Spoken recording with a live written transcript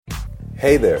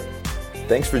Hey there.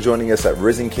 Thanks for joining us at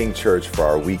Risen King Church for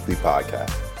our weekly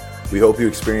podcast. We hope you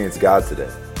experience God today.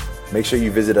 Make sure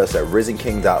you visit us at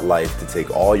risenking.life to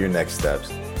take all your next steps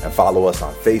and follow us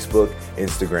on Facebook,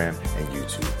 Instagram, and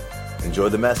YouTube. Enjoy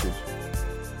the message.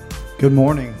 Good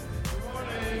morning.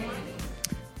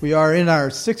 We are in our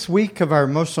 6th week of our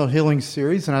emotional healing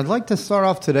series, and I'd like to start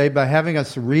off today by having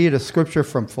us read a scripture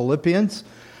from Philippians.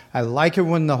 I like it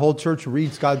when the whole church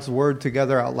reads God's word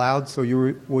together out loud, so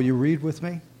will you read with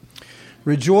me?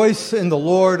 Rejoice in the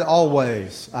Lord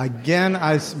always. Again,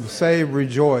 I say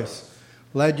rejoice.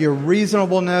 Let your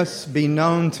reasonableness be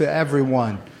known to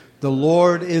everyone. The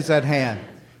Lord is at hand.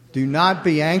 Do not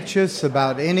be anxious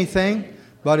about anything,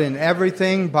 but in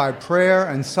everything by prayer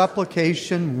and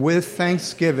supplication with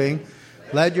thanksgiving,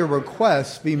 let your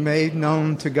requests be made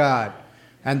known to God.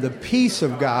 And the peace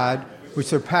of God, which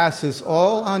surpasses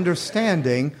all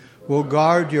understanding, will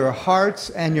guard your hearts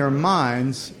and your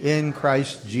minds in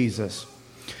Christ Jesus.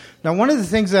 Now, one of the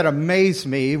things that amazed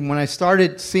me when I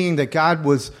started seeing that God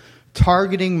was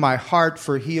targeting my heart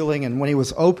for healing and when He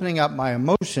was opening up my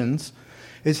emotions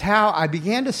is how I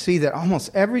began to see that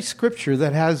almost every scripture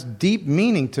that has deep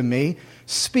meaning to me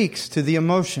speaks to the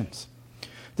emotions.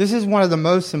 This is one of the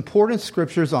most important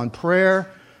scriptures on prayer,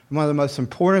 one of the most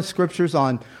important scriptures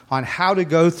on how to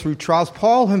go through trials.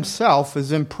 Paul himself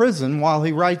is in prison while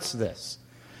he writes this.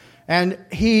 And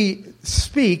he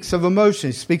speaks of emotion.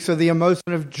 He speaks of the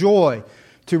emotion of joy.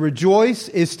 To rejoice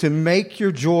is to make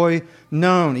your joy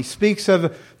known. He speaks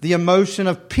of the emotion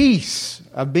of peace,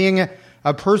 of being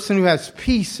a person who has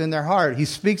peace in their heart. He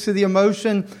speaks of the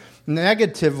emotion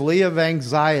negatively of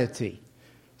anxiety.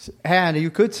 And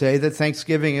you could say that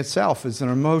thanksgiving itself is an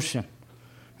emotion.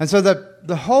 And so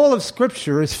the whole of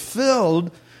Scripture is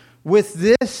filled with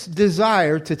this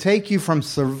desire to take you from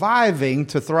surviving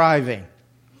to thriving.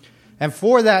 And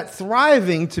for that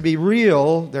thriving to be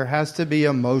real, there has to be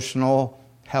emotional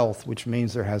health, which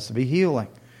means there has to be healing.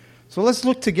 So let's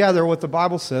look together what the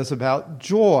Bible says about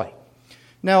joy.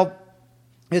 Now,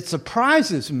 it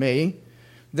surprises me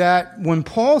that when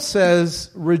Paul says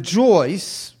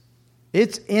rejoice,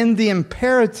 it's in the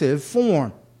imperative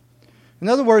form. In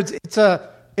other words, it's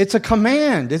a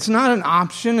command. It's not an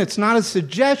option. It's not a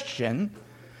suggestion.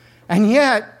 And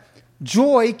yet,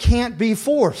 joy can't be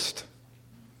forced.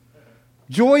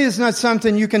 Joy is not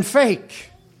something you can fake.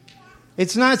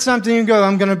 It's not something you go,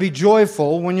 I'm going to be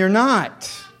joyful when you're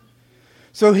not.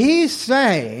 So he's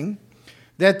saying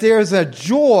that there's a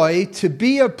joy to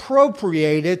be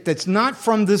appropriated that's not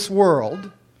from this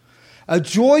world, a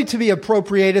joy to be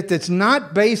appropriated that's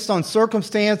not based on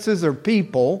circumstances or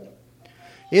people.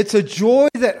 It's a joy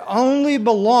that only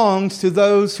belongs to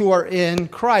those who are in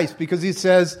Christ, because he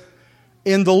says,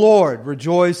 in the Lord,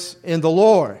 rejoice in the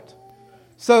Lord.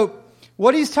 So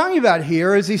what he's talking about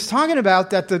here is he's talking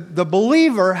about that the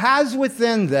believer has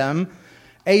within them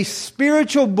a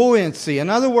spiritual buoyancy. In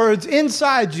other words,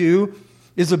 inside you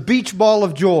is a beach ball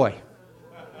of joy.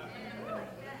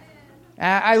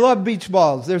 I love beach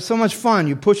balls. They're so much fun.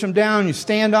 You push them down, you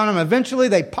stand on them. Eventually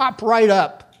they pop right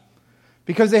up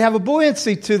because they have a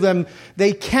buoyancy to them.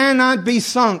 They cannot be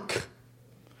sunk.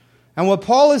 And what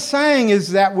Paul is saying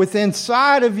is that within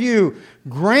inside of you,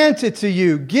 granted to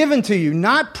you, given to you,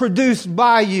 not produced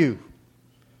by you,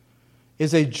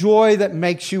 is a joy that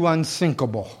makes you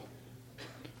unsinkable.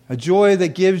 A joy that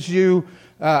gives you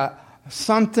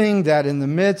something that in the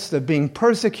midst of being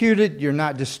persecuted, you're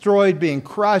not destroyed, being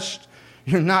crushed,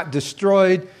 you're not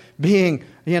destroyed, being,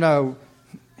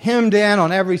 hemmed in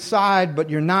on every side, but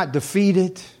you're not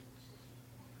defeated.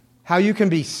 How you can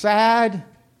be sad,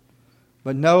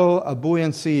 but know a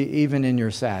buoyancy even in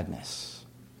your sadness.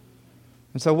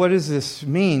 And so what does this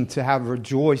mean to have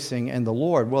rejoicing in the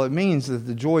Lord? Well, it means that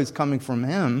the joy is coming from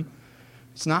Him.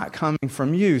 It's not coming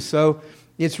from you. So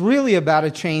it's really about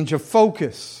a change of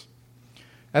focus.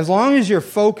 As long as you're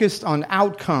focused on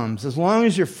outcomes, as long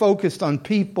as you're focused on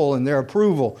people and their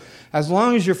approval, as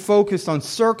long as you're focused on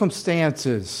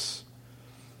circumstances,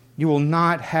 you will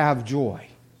not have joy.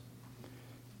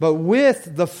 But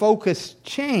with the focus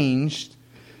changed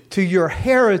to your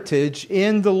heritage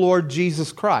in the Lord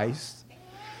Jesus Christ,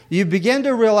 you begin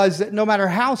to realize that no matter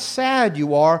how sad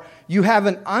you are, you have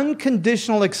an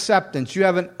unconditional acceptance. You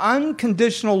have an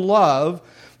unconditional love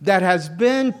that has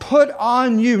been put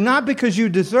on you, not because you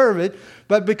deserve it,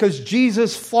 but because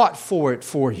Jesus fought for it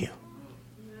for you.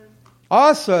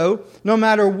 Also, no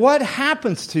matter what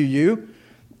happens to you,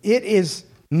 it is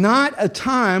Not a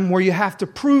time where you have to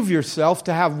prove yourself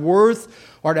to have worth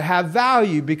or to have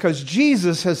value, because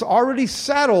Jesus has already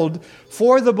settled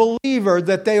for the believer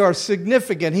that they are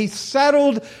significant. He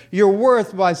settled your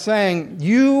worth by saying,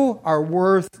 you are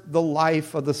worth the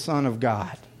life of the Son of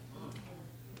God.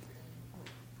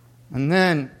 And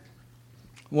then,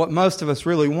 what most of us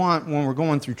really want when we're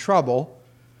going through trouble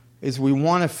is we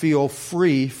want to feel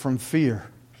free from fear.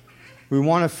 We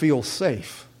want to feel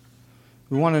safe.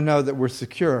 We want to know that we're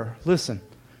secure. Listen,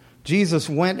 Jesus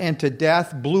went into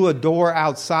death, blew a door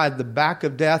outside the back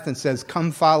of death and says,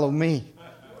 come follow me.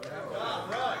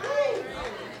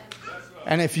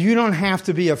 And if you don't have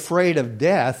to be afraid of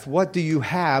death, what do you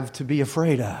have to be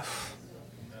afraid of?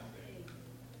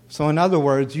 So in other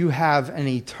words, you have an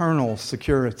eternal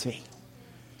security.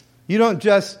 You don't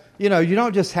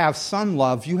just have some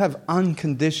love, you have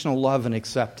unconditional love and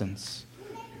acceptance.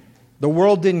 The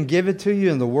world didn't give it to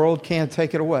you, and the world can't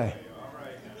take it away.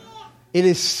 It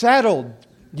is settled.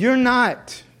 You're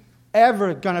not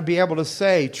ever going to be able to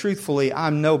say, truthfully,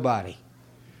 I'm nobody.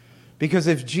 Because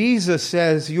if Jesus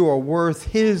says you are worth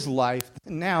His life,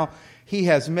 now He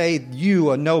has made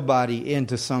you a nobody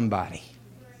into somebody.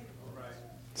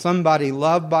 Somebody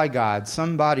loved by God,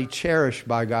 somebody cherished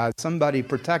by God, somebody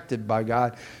protected by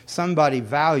God, somebody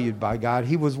valued by God.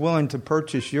 He was willing to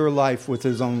purchase your life with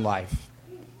His own life.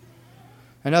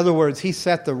 In other words, He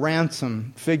set the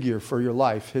ransom figure for your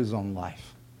life, His own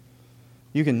life.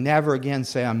 You can never again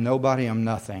say, I'm nobody, I'm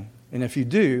nothing. And if you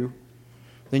do,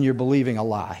 then you're believing a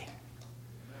lie.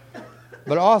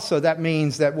 But also that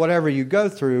means that whatever you go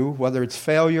through, whether it's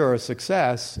failure or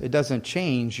success, it doesn't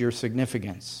change your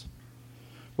significance.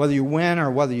 Whether you win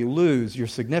or whether you lose, your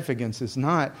significance is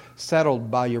not settled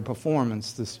by your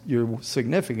performance. Your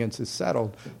significance is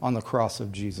settled on the cross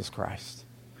of Jesus Christ.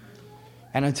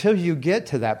 And until you get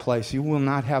to that place, you will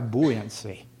not have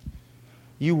buoyancy.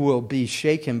 You will be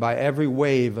shaken by every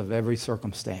wave of every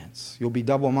circumstance. You'll be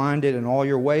double-minded in all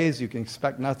your ways. You can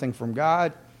expect nothing from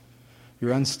God.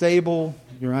 You're unstable.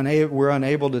 We're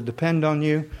unable to depend on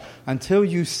you. Until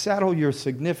you settle your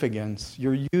significance,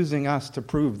 you're using us to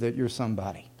prove that you're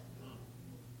somebody.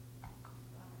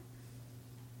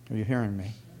 Are you hearing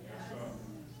me?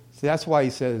 See, that's why He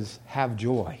says, have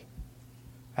joy.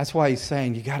 That's why He's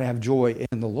saying you got to have joy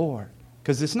in the Lord,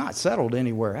 because it's not settled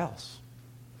anywhere else.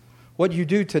 What you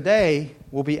do today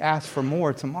will be asked for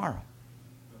more tomorrow.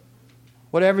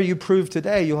 Whatever you prove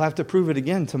today, you'll have to prove it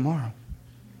again tomorrow,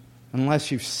 unless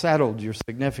you've settled your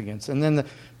significance. And then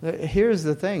here's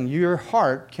the thing. Your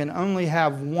heart can only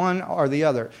have one or the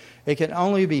other. It can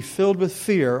only be filled with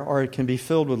fear, or it can be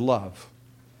filled with love.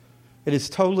 It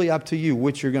is totally up to you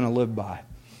which you're going to live by.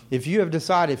 If you have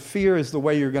decided fear is the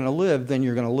way you're going to live, then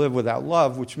you're going to live without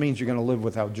love, which means you're going to live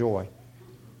without joy.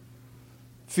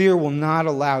 Fear will not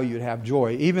allow you to have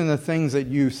joy. Even the things that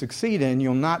you succeed in,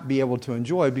 you'll not be able to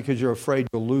enjoy because you're afraid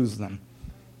you'll lose them.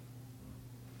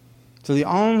 So the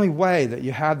only way that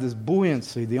you have this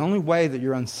buoyancy, the only way that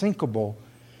you're unsinkable,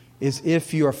 is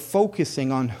if you're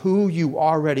focusing on who you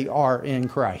already are in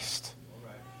Christ.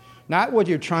 Not what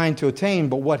you're trying to attain,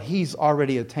 but what He's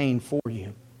already attained for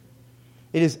you.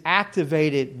 It is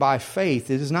activated by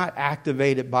faith. It is not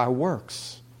activated by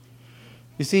works.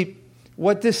 You see,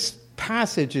 what this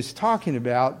passage is talking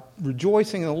about,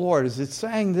 rejoicing in the Lord, is it's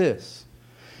saying this,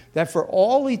 that for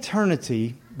all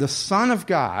eternity, the Son of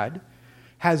God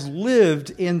has lived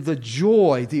in the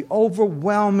joy, the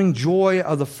overwhelming joy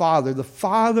of the Father. The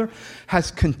Father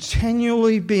has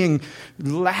continually been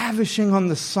lavishing on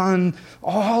the Son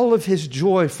all of His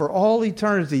joy for all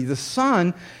eternity. The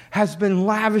Son has been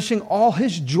lavishing all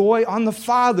His joy on the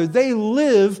Father. They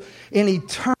live in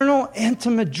eternal,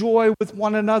 intimate joy with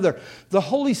one another. The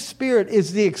Holy Spirit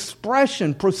is the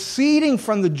expression proceeding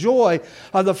from the joy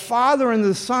of the Father and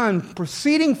the Son,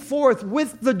 proceeding forth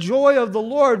with the joy of the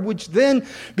Lord, which then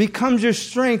becomes your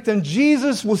strength. And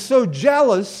Jesus was so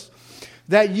jealous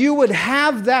that you would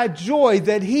have that joy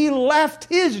that He left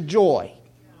His joy.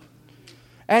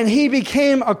 And He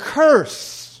became a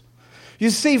curse. You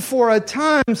see, for a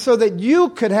time, so that you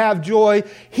could have joy,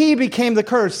 He became the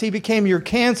curse. He became your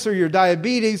cancer, your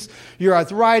diabetes, your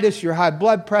arthritis, your high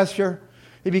blood pressure.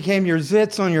 He became your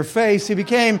zits on your face. He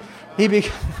became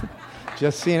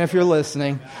just seeing if you're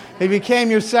listening. He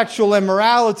became your sexual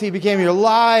immorality. He became your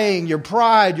lying, your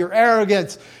pride, your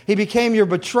arrogance. He became your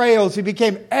betrayals. He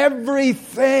became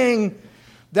everything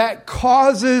that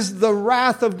causes the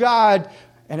wrath of God.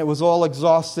 And it was all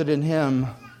exhausted in Him.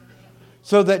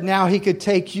 so that now He could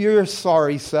take your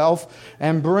sorry self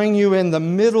and bring you in the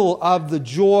middle of the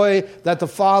joy that the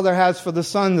Father has for the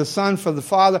Son for the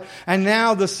Father. And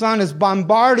now the Son is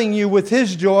bombarding you with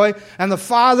His joy, and the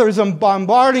Father is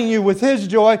bombarding you with His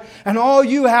joy, and all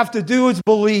you have to do is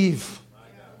believe.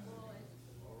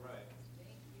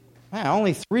 Man,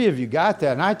 only 3 of you got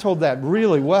that, and I told that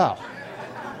really well.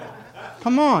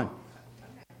 Come on.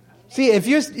 See, if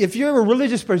you're a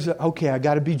religious person, okay, I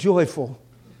got to be joyful.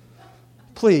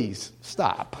 Please,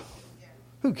 stop.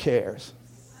 Who cares?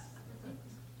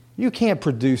 You can't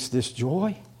produce this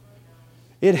joy.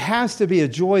 It has to be a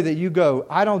joy that you go,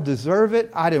 I don't deserve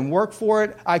it, I didn't work for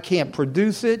it, I can't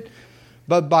produce it,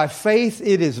 but by faith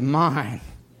it is mine.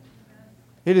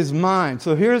 It is mine.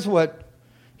 So here's what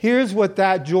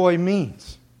that joy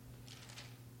means.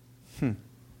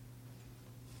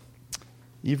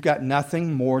 You've got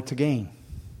nothing more to gain.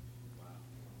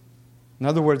 In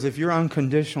other words, if you're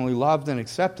unconditionally loved and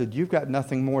accepted, you've got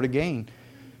nothing more to gain.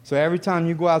 So every time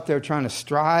you go out there trying to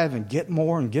strive and get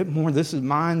more, this is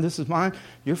mine,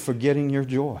 you're forgetting your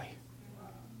joy.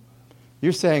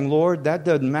 You're saying, Lord, that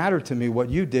doesn't matter to me what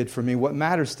you did for me. What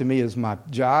matters to me is my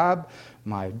job,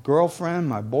 my girlfriend,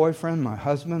 my boyfriend, my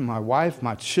husband, my wife,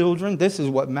 my children. This is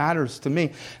what matters to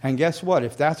me. And guess what?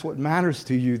 If that's what matters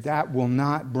to you, that will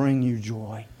not bring you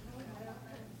joy.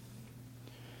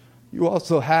 You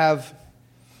also have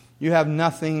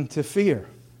nothing to fear.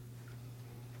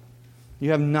 You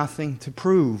have nothing to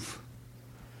prove.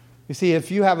 You see,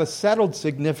 if you have a settled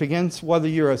significance, whether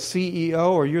you're a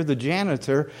CEO or you're the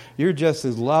janitor, you're just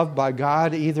as loved by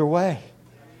God either way.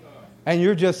 And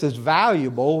you're just as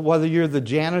valuable, whether you're the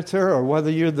janitor or whether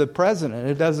you're the president.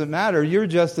 It doesn't matter. You're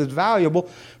just as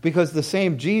valuable because the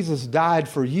same Jesus died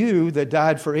for you that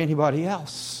died for anybody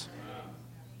else.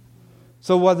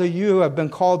 So whether you have been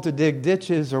called to dig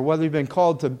ditches or whether you've been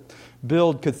called to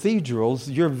build cathedrals,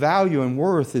 your value and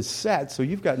worth is set, so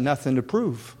you've got nothing to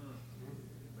prove.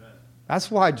 That's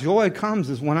why joy comes,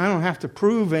 is when I don't have to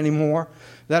prove anymore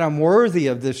that I'm worthy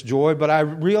of this joy, but I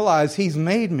realize He's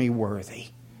made me worthy.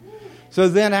 So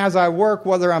then as I work,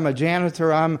 whether I'm a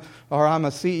janitor or I'm a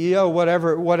CEO,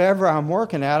 whatever I'm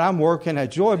working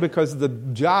at joy because the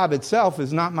job itself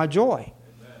is not my joy.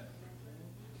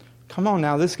 Come on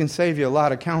now, this can save you a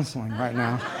lot of counseling right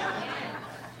now.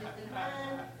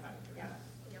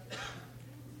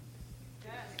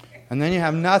 And then you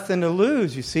have nothing to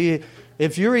lose. You see,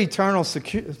 if you're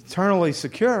eternally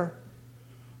secure,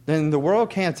 then the world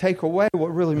can't take away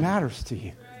what really matters to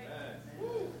you.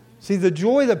 See, the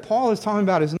joy that Paul is talking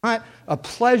about is not a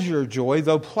pleasure joy,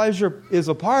 though pleasure is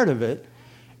a part of it.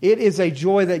 It is a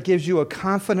joy that gives you a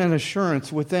confident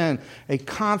assurance within, a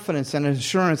confidence and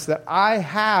assurance that I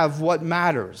have what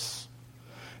matters.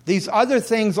 These other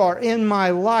things are in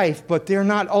my life, but they're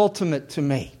not ultimate to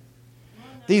me.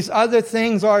 These other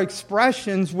things are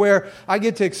expressions where I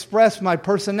get to express my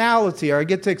personality, or I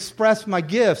get to express my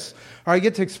gifts, or I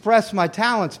get to express my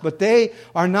talents, but they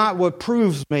are not what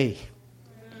proves me.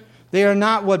 They are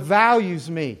not what values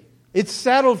me. It's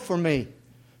settled for me.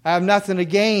 I have nothing to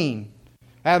gain.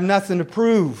 I have nothing to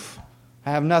prove.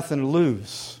 I have nothing to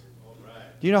lose.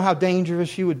 Do you know how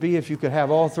dangerous you would be if you could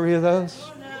have all 3 of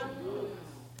those?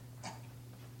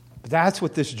 That's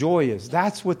what this joy is.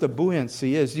 That's what the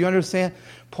buoyancy is. Do you understand?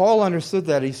 Paul understood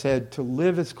that. He said, to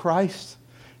live is Christ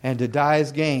and to die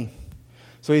is gain.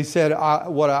 So he said,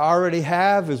 what I already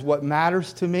have is what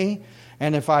matters to me.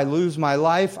 And if I lose my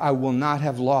life, I will not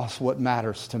have lost what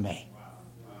matters to me.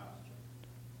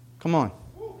 Come on.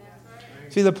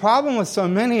 See, the problem with so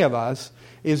many of us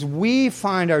is we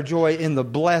find our joy in the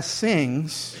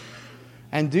blessings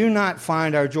and do not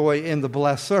find our joy in the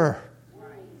blesser.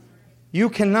 You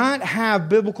cannot have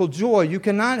biblical joy, you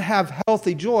cannot have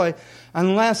healthy joy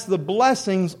unless the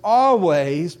blessings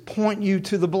always point you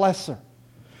to the blesser.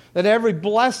 That every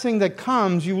blessing that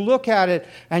comes, you look at it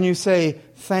and you say,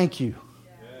 thank you.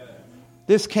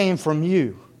 This came from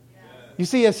you. You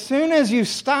see, as soon as you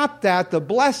stop that, the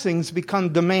blessings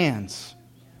become demands.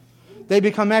 They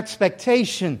become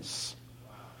expectations.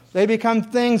 They become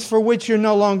things for which you're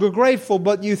no longer grateful,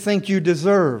 but you think you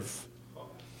deserve.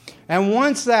 And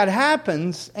once that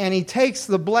happens, and He takes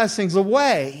the blessings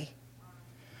away,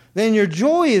 then your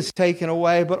joy is taken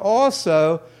away, but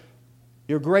also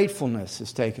your gratefulness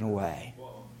is taken away.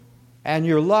 And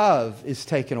your love is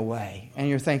taken away. And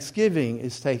your thanksgiving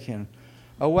is taken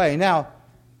away. Now,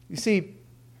 you see,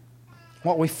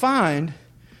 what we find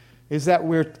is that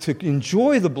we're to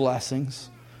enjoy the blessings,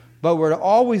 but we're to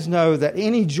always know that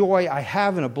any joy I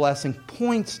have in a blessing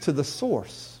points to the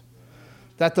source.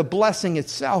 That the blessing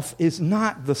itself is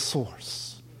not the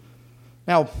source.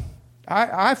 Now,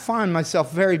 I find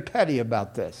myself very petty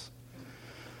about this.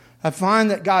 I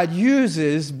find that God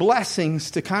uses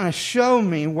blessings to kind of show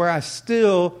me where I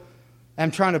still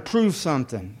am trying to prove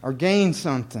something or gain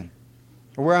something,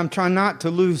 or where I'm trying not to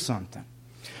lose something.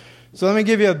 So let me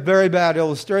give you a very bad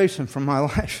illustration from my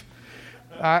life.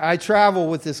 I travel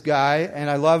with this guy, and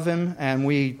I love him, and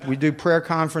we do prayer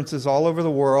conferences all over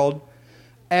the world.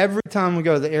 Every time we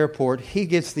go to the airport, he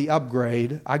gets the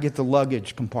upgrade. I get the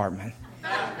luggage compartment.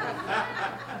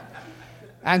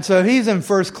 And so he's in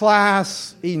first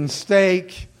class, eating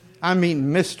steak. I'm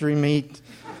eating mystery meat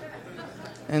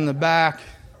in the back.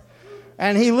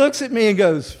 And he looks at me and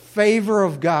goes, "Favor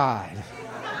of God."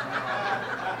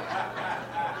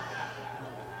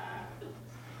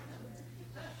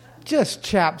 Just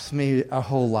chaps me a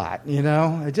whole lot, you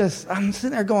know. I'm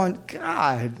sitting there going,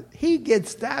 God, he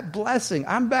gets that blessing.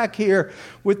 I'm back here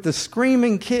with the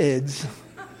screaming kids,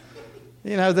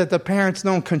 you know, that the parents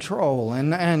don't control,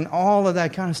 and all of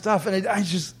that kind of stuff. And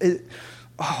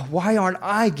why aren't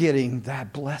I getting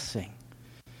that blessing?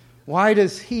 Why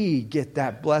does he get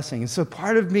that blessing? And so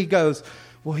part of me goes,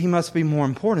 well, he must be more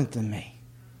important than me,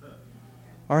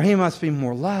 or he must be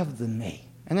more loved than me.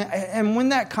 And when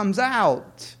that comes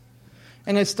out,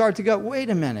 and I start to go,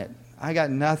 wait a minute, I got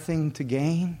nothing to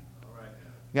gain.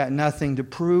 I got nothing to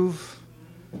prove.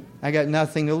 I got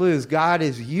nothing to lose. God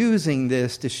is using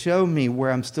this to show me where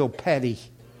I'm still petty.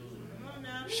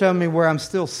 Show me where I'm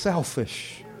still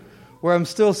selfish. Where I'm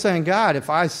still saying, God, if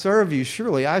I serve you,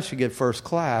 surely I should get first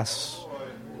class.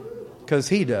 Because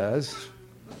he does.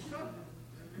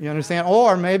 You understand?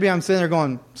 Or maybe I'm sitting there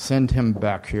going, send him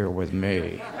back here with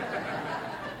me.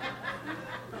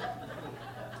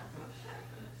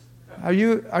 Are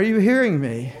you hearing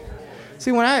me?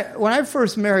 See, when I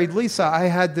first married Lisa, I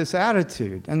had this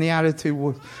attitude, and the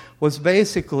attitude was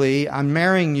basically, I'm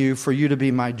marrying you for you to be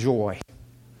my joy.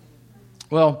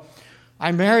 Well,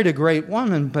 I married a great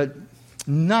woman, but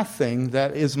nothing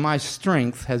that is my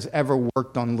strength has ever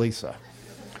worked on Lisa.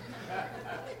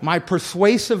 My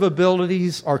persuasive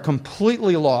abilities are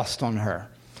completely lost on her.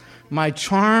 My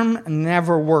charm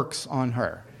never works on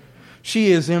her.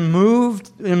 She is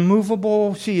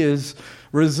immovable. She is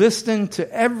resistant to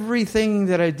everything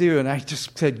that I do. And I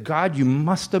just said, God, you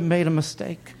must have made a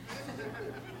mistake.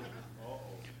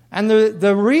 And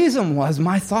the reason was,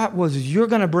 my thought was, you're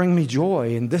going to bring me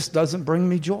joy, and this doesn't bring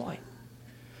me joy.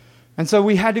 And so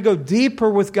we had to go deeper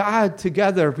with God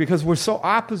together, because we're so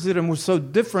opposite and we're so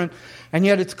different. And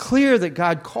yet it's clear that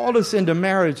God called us into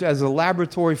marriage as a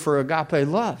laboratory for agape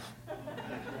love.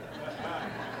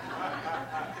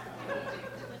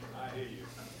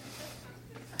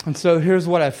 And so here's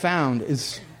what I found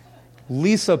is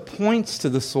Lisa points to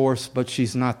the source, but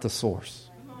she's not the source.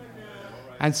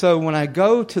 And so when I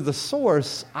go to the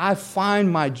source, I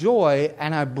find my joy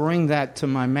and I bring that to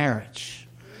my marriage.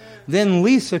 Then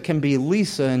Lisa can be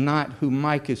Lisa and not who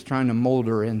Mike is trying to mold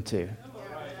her into.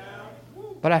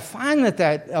 But I find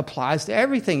that applies to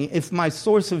everything. If my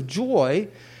source of joy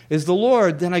is the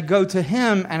Lord, then I go to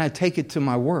Him and I take it to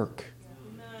my work.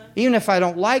 Even if I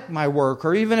don't like my work,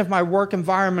 or even if my work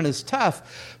environment is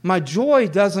tough, my joy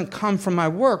doesn't come from my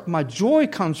work. My joy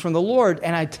comes from the Lord,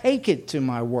 and I take it to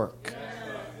my work.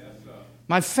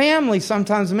 My family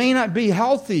sometimes may not be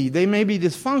healthy. They may be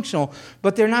dysfunctional,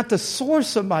 but they're not the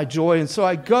source of my joy. And so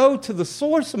I go to the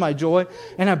source of my joy,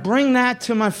 and I bring that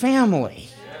to my family.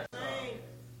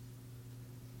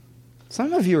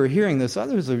 Some of you are hearing this.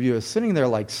 Others of you are sitting there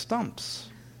like stumps.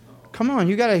 Come on,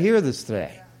 you got to hear this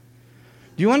today.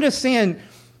 Do you understand,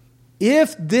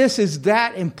 if this is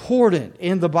that important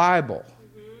in the Bible,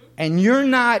 and you're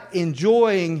not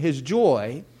enjoying his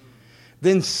joy,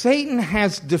 then Satan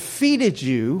has defeated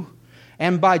you,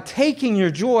 and by taking your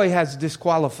joy has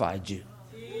disqualified you.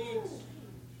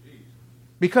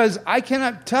 Because I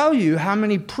cannot tell you how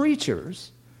many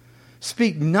preachers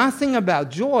speak nothing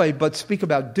about joy, but speak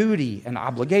about duty and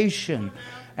obligation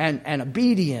and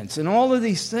obedience and all of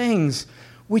these things,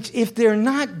 which if they're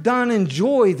not done in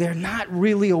joy, they're not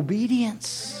really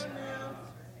obedience.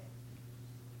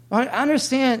 I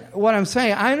understand what I'm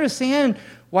saying. I understand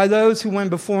why those who went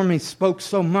before me spoke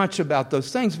so much about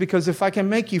those things, because if I can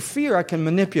make you fear, I can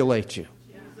manipulate you.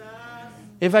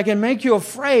 If I can make you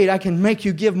afraid, I can make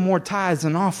you give more tithes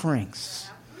and offerings.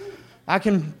 I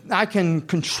can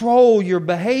control your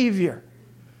behavior.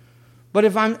 But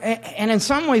and in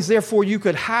some ways, therefore, you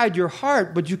could hide your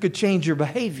heart, but you could change your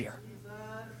behavior.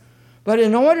 But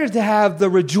in order to have the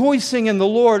rejoicing in the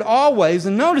Lord always,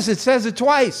 and notice it says it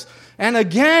twice, and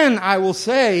again I will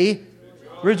say,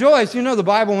 rejoice. You know the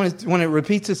Bible, when it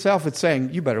repeats itself, it's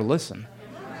saying, you better listen.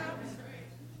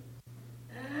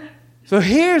 So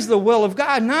here's the will of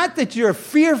God. Not that you're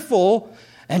fearful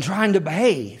and trying to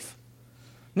behave.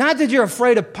 Not that you're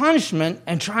afraid of punishment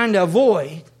and trying to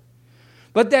avoid.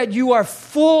 But that you are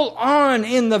full on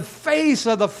in the face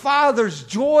of the Father's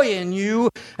joy in you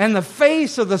and the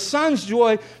face of the Son's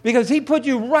joy, because He put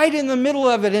you right in the middle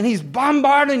of it and He's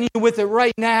bombarding you with it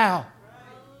right now.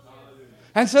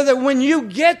 And so that when you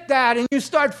get that and you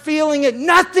start feeling it,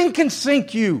 nothing can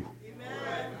sink you.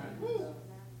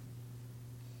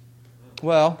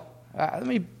 Well, let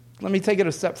me take it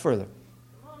a step further.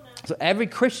 So every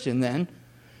Christian then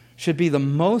should be the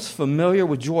most familiar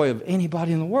with joy of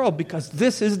anybody in the world, because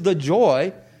this is the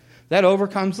joy that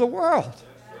overcomes the world.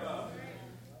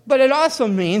 But it also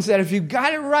means that if you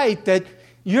got it right, that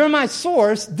you're my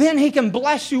source, then He can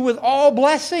bless you with all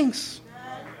blessings.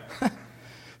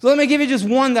 So let me give you just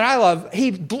one that I love.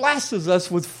 He blesses us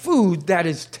with food that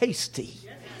is tasty.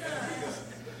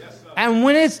 And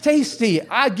when it's tasty,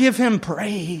 I give Him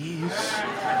praise.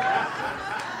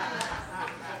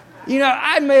 You know,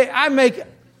 I make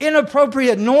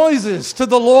inappropriate noises to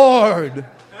the Lord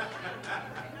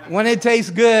when it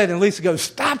tastes good, and Lisa goes,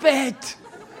 "Stop it."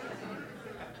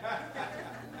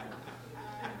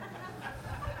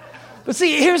 But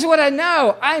see, here's what I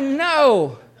know. I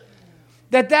know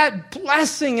that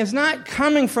blessing is not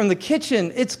coming from the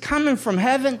kitchen. It's coming from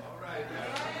heaven.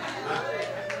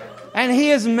 And He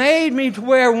has made me to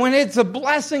where when it's a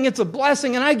blessing,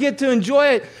 and I get to enjoy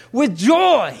it with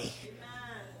joy.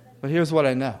 But here's what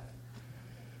I know.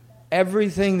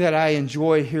 Everything that I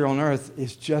enjoy here on earth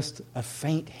is just a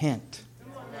faint hint.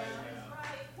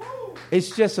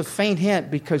 It's just a faint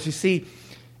hint because, you see,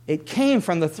 it came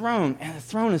from the throne, and the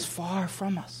throne is far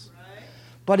from us.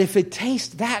 But if it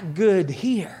tastes that good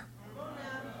here,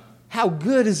 how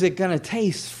good is it going to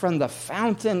taste from the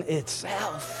fountain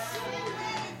itself?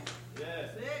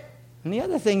 And the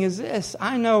other thing is this.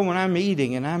 I know when I'm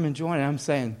eating and I'm enjoying it, I'm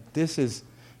saying, this is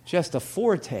just a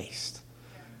foretaste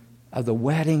of the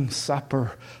wedding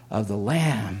supper of the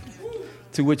Lamb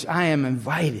to which I am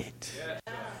invited.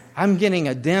 I'm getting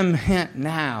a dim hint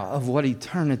now of what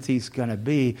eternity's going to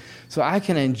be, so I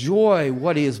can enjoy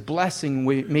what He is blessing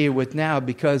me with now,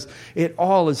 because it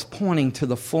all is pointing to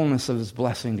the fullness of His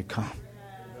blessing to come.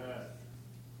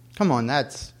 Come on,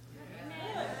 that's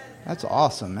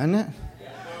awesome, isn't it?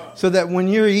 So that when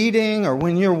you're eating or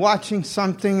when you're watching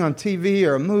something on TV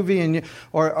or a movie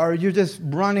or you're just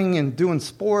running and doing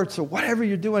sports or whatever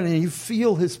you're doing and you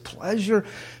feel His pleasure,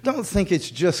 don't think it's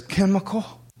just chemical.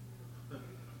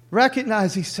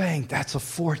 Recognize He's saying, that's a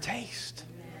foretaste.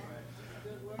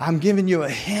 I'm giving you a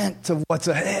hint of what's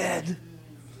ahead.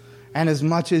 And as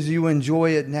much as you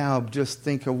enjoy it now, just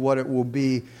think of what it will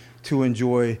be to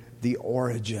enjoy the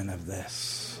origin of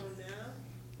this.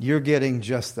 You're getting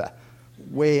just that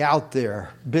way out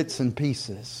there, bits and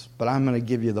pieces, but I'm going to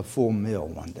give you the full meal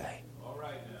one day. All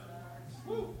right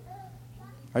now.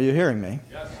 Are you hearing me?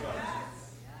 Yes, sir.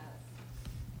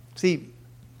 See,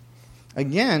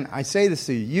 again, I say this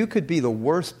to you. You could be the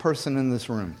worst person in this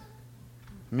room.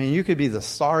 I mean, you could be the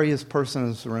sorriest person in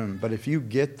this room, but if you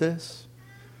get this,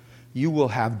 you will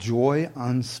have joy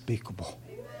unspeakable.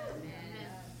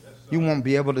 You won't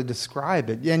be able to describe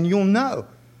it, and you'll know.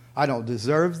 I don't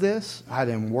deserve this. I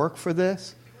didn't work for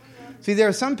this. See, there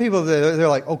are some people that they're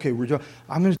like, okay,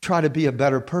 I'm going to try to be a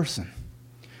better person.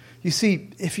 You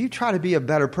see, if you try to be a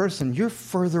better person, you're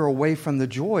further away from the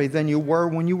joy than you were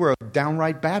when you were a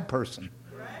downright bad person.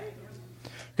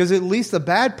 Because at least the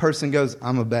bad person goes,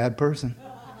 I'm a bad person.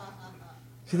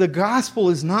 See, the gospel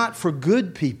is not for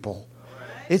good people.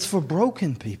 It's for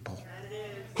broken people.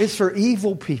 It's for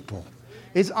evil people.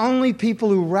 It's only people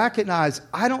who recognize,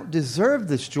 I don't deserve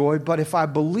this joy, but if I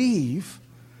believe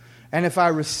and if I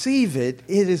receive it,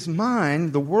 it is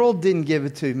mine. The world didn't give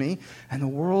it to me, and the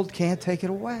world can't take it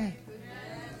away.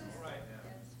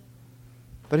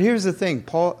 But here's the thing.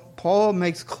 Paul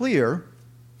makes clear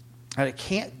that it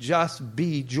can't just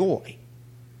be joy,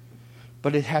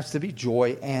 but it has to be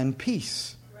joy and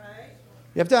peace.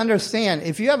 You have to understand,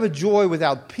 if you have a joy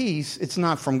without peace, it's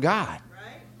not from God.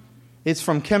 It's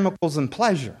from chemicals and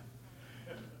pleasure.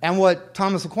 And what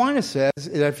Thomas Aquinas says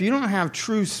is that if you don't have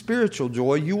true spiritual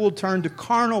joy, you will turn to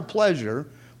carnal pleasure,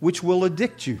 which will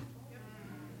addict you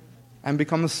and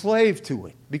become a slave to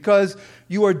it. Because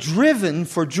you are driven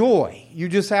for joy. You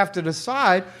just have to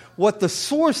decide what the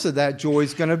source of that joy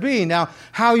is going to be. Now,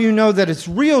 how you know that it's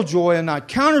real joy and not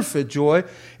counterfeit joy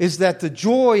is that the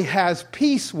joy has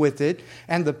peace with it,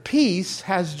 and the peace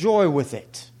has joy with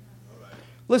it.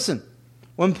 Listen.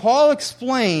 When Paul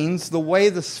explains the way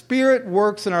the Spirit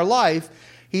works in our life,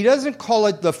 he doesn't call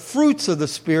it the fruits of the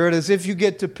Spirit as if you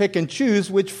get to pick and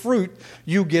choose which fruit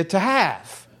you get to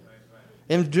have.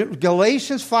 In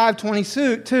Galatians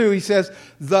 5:22, he says,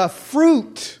 the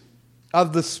fruit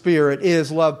of the Spirit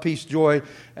is love, peace, joy,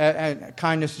 and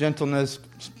kindness, gentleness,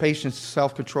 patience,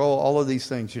 self-control, all of these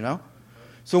things, you know.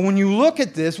 So when you look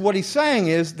at this, what he's saying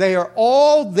is they are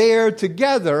all there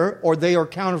together or they are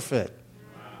counterfeit.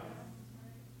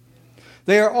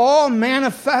 They are all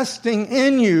manifesting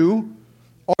in you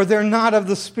or they're not of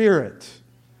the Spirit.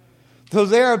 So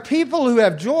there are people who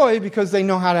have joy because they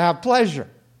know how to have pleasure.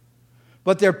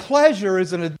 But their pleasure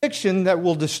is an addiction that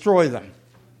will destroy them.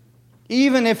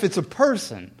 Even if it's a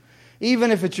person, even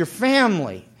if it's your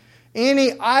family,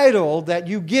 any idol that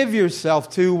you give yourself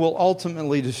to will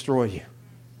ultimately destroy you.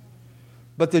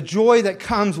 But the joy that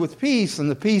comes with peace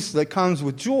and the peace that comes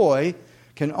with joy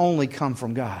can only come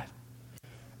from God.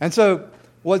 And so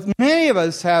what many of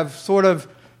us have sort of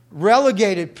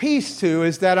relegated peace to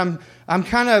is that I'm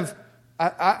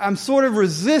sort of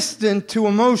resistant to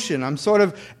emotion. I'm sort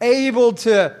of able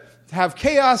to have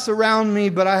chaos around me,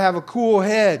 but I have a cool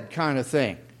head kind of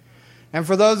thing. And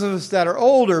for those of us that are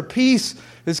older, peace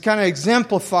is kind of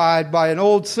exemplified by an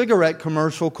old cigarette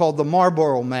commercial called the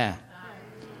Marlboro Man.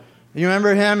 You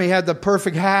remember him? He had the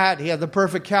perfect hat, he had the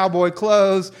perfect cowboy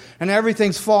clothes, and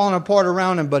everything's falling apart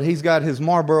around him, but he's got his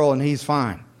Marlboro and he's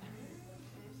fine.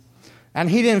 And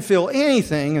he didn't feel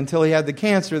anything until he had the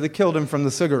cancer that killed him from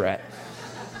the cigarette.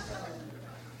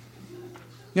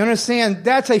 You understand?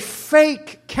 That's a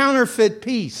fake, counterfeit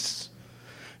peace.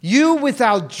 You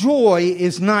without joy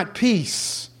is not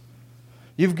peace.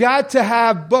 You've got to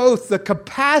have both the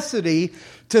capacity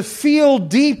to feel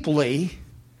deeply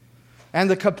and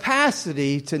the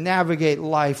capacity to navigate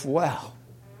life well.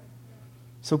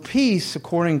 So peace,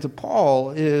 according to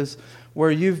Paul, is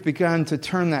where you've begun to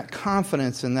turn that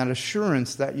confidence and that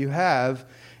assurance that you have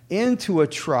into a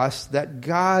trust that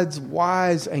God's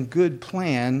wise and good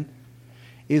plan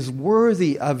is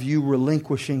worthy of you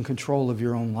relinquishing control of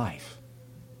your own life.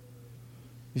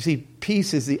 You see,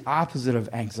 peace is the opposite of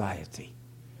anxiety.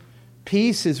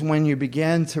 Peace is when you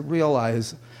begin to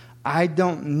realize, I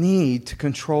don't need to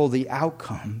control the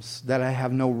outcomes that I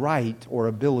have no right or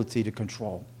ability to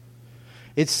control.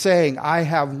 It's saying, I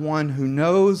have one who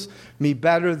knows me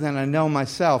better than I know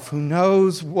myself, who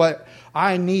knows what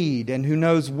I need and who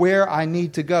knows where I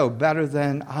need to go better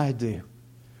than I do.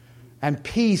 And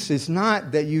peace is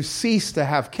not that you cease to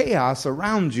have chaos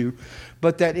around you,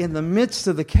 but that in the midst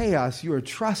of the chaos, you are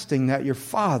trusting that your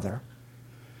Father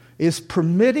is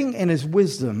permitting in His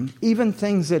wisdom even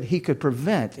things that He could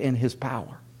prevent in His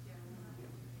power.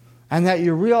 And that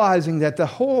you're realizing that the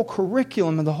whole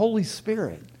curriculum of the Holy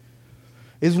Spirit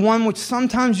is one which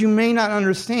sometimes you may not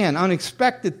understand.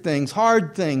 Unexpected things,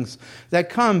 hard things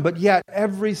that come, but yet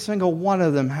every single one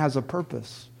of them has a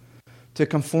purpose. To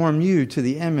conform you to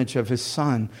the image of His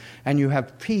Son. And you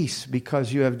have peace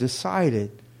because you have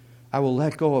decided, I will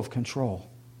let go of control.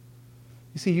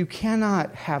 You see, you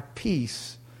cannot have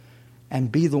peace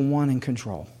and be the one in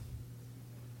control.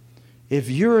 If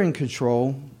you're in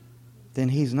control, then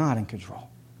He's not in control.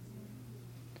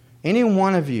 Any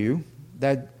one of you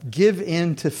that give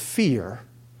in to fear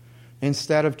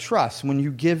instead of trust, when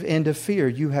you give in to fear,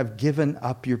 you have given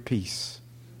up your peace.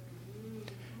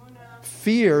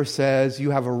 Fear says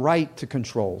you have a right to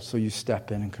control, so you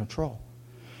step in and control.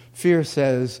 Fear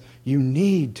says you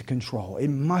need to control. It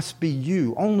must be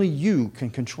you. Only you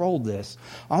can control this.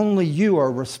 Only you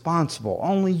are responsible.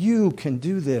 Only you can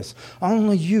do this.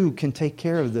 Only you can take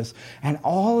care of this. And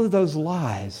all of those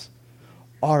lies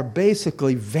are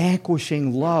basically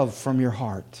vanquishing love from your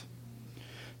heart.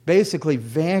 Basically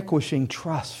vanquishing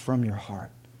trust from your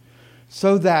heart.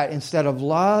 So that instead of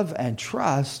love and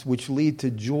trust, which lead to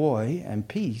joy and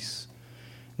peace,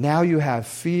 now you have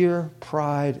fear,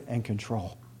 pride, and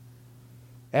control.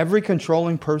 Every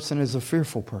controlling person is a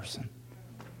fearful person.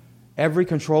 Every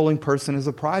controlling person is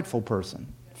a prideful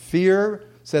person. Fear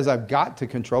says, I've got to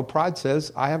control. Pride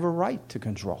says, I have a right to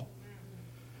control.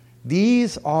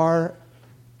 These are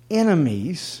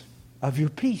enemies of your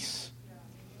peace.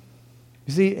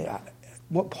 You see,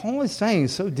 what Paul is saying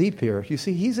is so deep here. You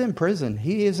see, he's in prison.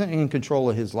 He isn't in control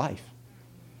of his life.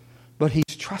 But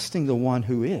he's trusting the one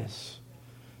who is.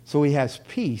 So he has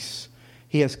peace.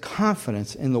 He has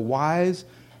confidence in the wise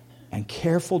and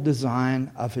careful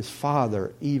design of his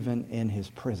Father, even in his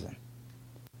prison.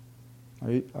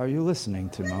 Are you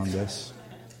listening to me on this?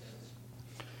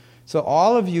 So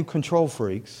all of you control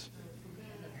freaks,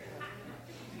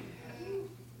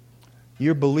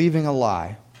 you're believing a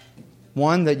lie.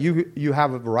 One, that you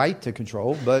have a right to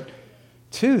control, but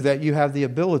two, that you have the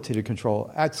ability to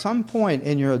control. At some point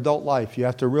in your adult life, you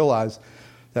have to realize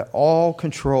that all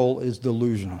control is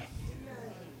delusional.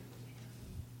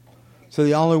 So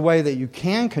the only way that you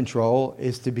can control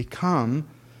is to become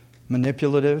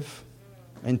manipulative,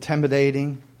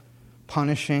 intimidating,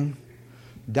 punishing,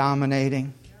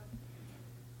 dominating.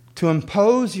 To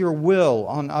impose your will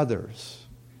on others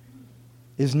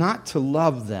is not to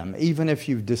love them, even if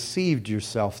you've deceived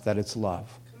yourself that it's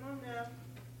love.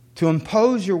 To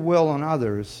impose your will on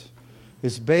others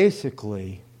is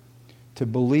basically to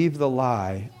believe the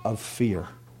lie of fear.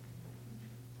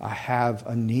 I have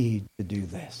a need to do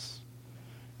this.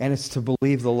 And it's to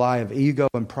believe the lie of ego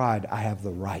and pride. I have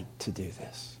the right to do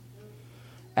this.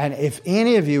 And if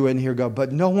any of you in here go,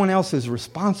 but no one else is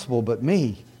responsible but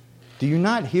me, do you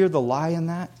not hear the lie in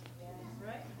that?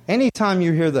 Anytime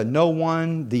you hear the no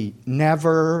one, the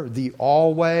never, the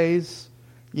always,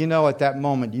 you know at that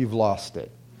moment you've lost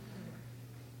it.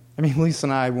 I mean, Lisa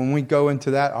and I, when we go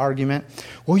into that argument,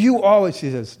 well, you always, she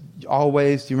says,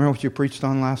 always, do you remember what you preached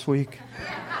on last week?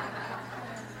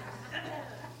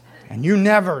 And you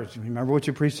never, do you remember what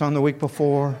you preached on the week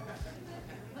before?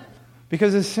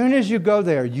 Because as soon as you go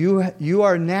there, you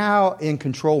are now in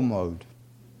control mode.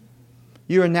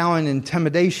 You are now in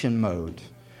intimidation mode.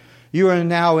 You are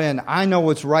now in, I know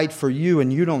what's right for you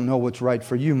and you don't know what's right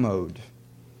for you mode.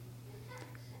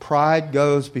 Pride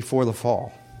goes before the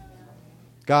fall.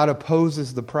 God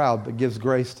opposes the proud but gives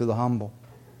grace to the humble.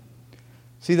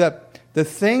 See, that the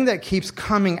thing that keeps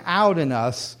coming out in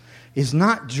us is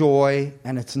not joy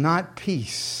and it's not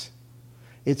peace.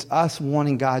 It's us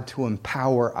wanting God to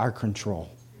empower our control,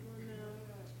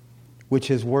 which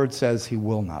His Word says He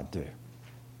will not do.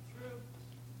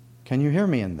 Can you hear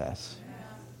me in this?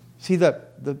 See,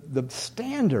 the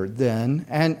standard then,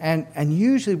 and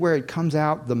usually where it comes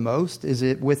out the most is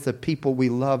it with the people we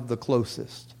love the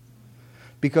closest.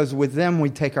 Because with them we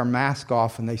take our mask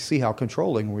off and they see how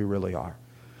controlling we really are.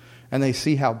 And they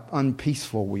see how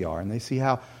unpeaceful we are. And they see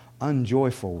how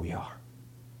unjoyful we are.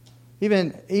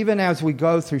 Even as we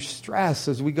go through stress,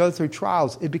 as we go through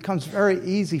trials, it becomes very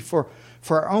easy for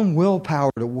our own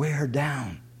willpower to wear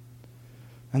down.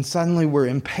 And suddenly we're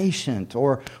impatient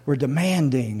or we're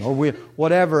demanding or we're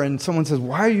whatever. And someone says,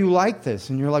 why are you like this?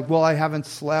 And you're like, well, I haven't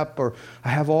slept or I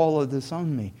have all of this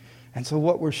on me. And so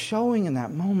what we're showing in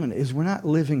that moment is we're not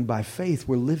living by faith.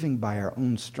 We're living by our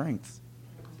own strength.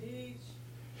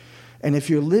 And if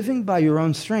you're living by your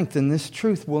own strength, then this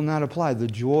truth will not apply. The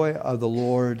joy of the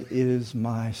Lord is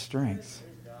my strength.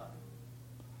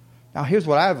 Now, here's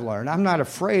what I've learned. I'm not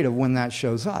afraid of when that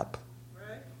shows up.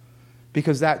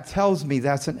 Because that tells me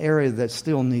that's an area that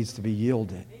still needs to be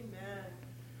yielded.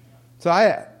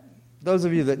 So those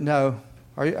of you that know,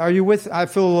 are you with? I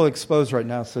feel a little exposed right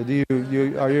now. So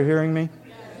are you hearing me?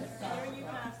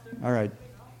 All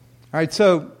right.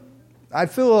 So I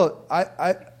feel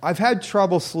I've had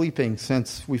trouble sleeping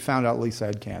since we found out Lisa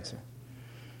had cancer.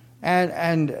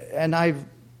 And I've,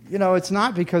 it's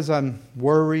not because I'm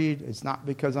worried. It's not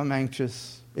because I'm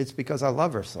anxious. It's because I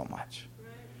love her so much.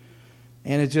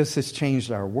 And it just has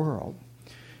changed our world.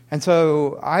 And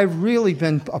so I've really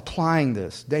been applying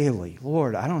this daily.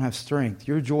 Lord, I don't have strength.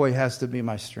 Your joy has to be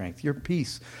my strength. Your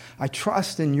peace. I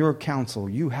trust in your counsel.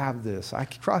 You have this. I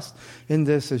trust in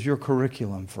this as your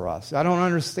curriculum for us. I don't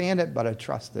understand it, but I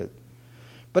trust it.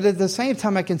 But at the same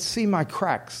time, I can see my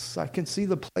cracks. I can see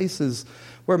the places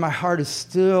where my heart is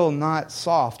still not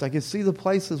soft. I can see the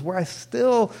places where I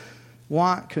still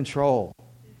want control.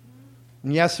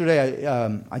 And yesterday,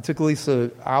 I took Lisa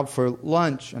out for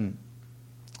lunch, and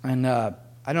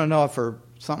I don't know if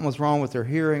something was wrong with her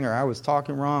hearing or I was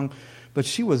talking wrong, but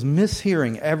she was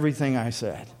mishearing everything I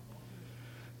said.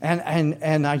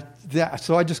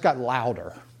 So I just got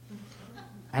louder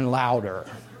and louder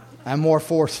and more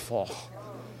forceful.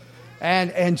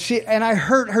 And I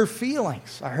hurt her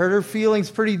feelings. I hurt her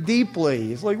feelings pretty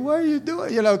deeply. It's like, what are you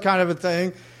doing? Kind of a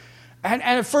thing. And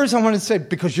at first I wanted to say,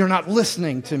 because you're not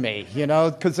listening to me,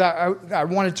 because I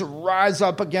wanted to rise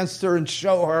up against her and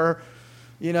show her,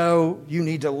 you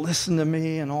need to listen to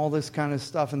me and all this kind of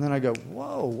stuff. And then I go,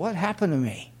 whoa, what happened to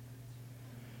me?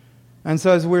 And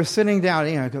so as we're sitting down,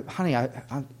 I go, honey,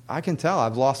 I can tell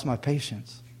I've lost my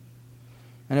patience.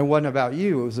 And it wasn't about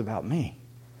you, it was about me.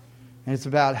 And it's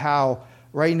about how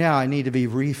right now I need to be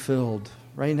refilled.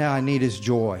 Right now I need His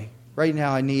joy. Right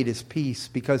now I need His peace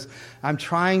because I'm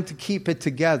trying to keep it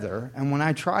together. And when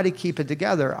I try to keep it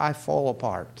together, I fall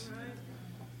apart.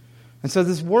 And so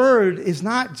this word is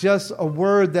not just a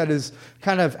word that is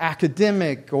kind of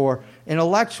academic or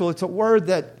intellectual. It's a word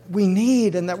that we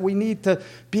need and that we need to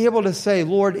be able to say,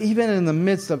 Lord, even in the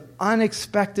midst of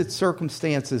unexpected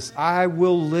circumstances, I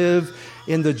will live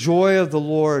in the joy of the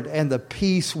Lord and the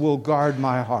peace will guard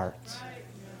my heart.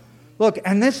 Look,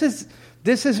 and this is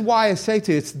This is why I say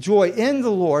to you, it's joy in the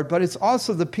Lord, but it's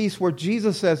also the peace where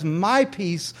Jesus says, my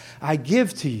peace I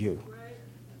give to you,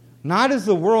 not as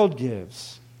the world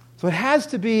gives. So it has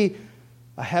to be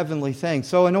a heavenly thing.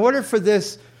 So in order for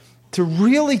this to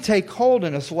really take hold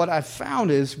in us, what I've found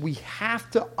is we have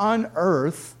to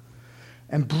unearth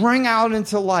and bring out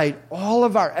into light all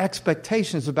of our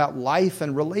expectations about life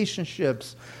and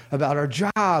relationships, about our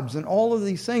jobs and all of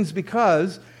these things,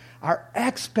 because our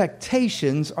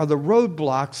expectations are the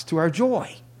roadblocks to our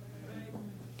joy.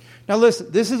 Now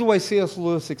listen, this is the way C.S.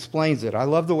 Lewis explains it. I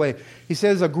love the way he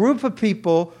says a group of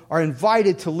people are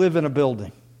invited to live in a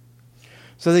building.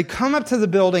 So they come up to the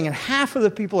building and half of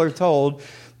the people are told,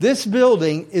 this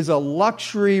building is a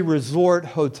luxury resort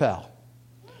hotel.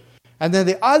 And then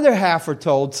the other half are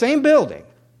told, same building,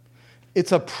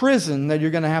 it's a prison that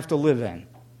you're going to have to live in.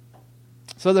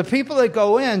 So the people that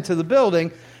go into the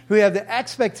building who have the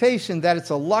expectation that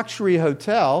it's a luxury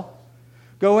hotel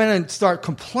go in and start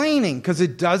complaining because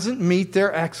it doesn't meet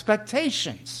their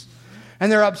expectations.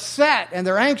 And they're upset and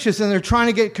they're anxious and they're trying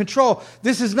to get control.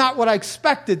 This is not what I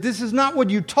expected. This is not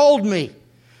what you told me.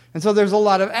 And so there's a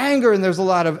lot of anger and there's a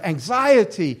lot of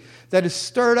anxiety that is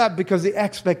stirred up because the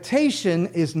expectation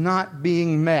is not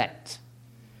being met.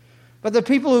 But the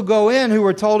people who go in who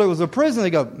were told it was a prison, they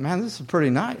go, man, this is pretty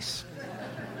nice.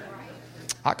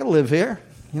 I can live here.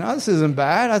 This isn't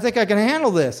bad. I think I can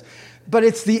handle this. But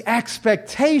it's the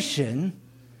expectation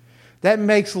that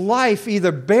makes life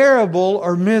either bearable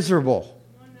or miserable.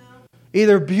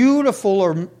 Either beautiful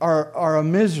or a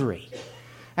misery.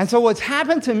 And so what's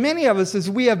happened to many of us is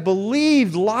we have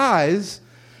believed lies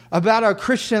about our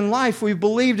Christian life. We've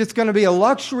believed it's going to be a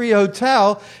luxury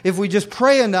hotel if we just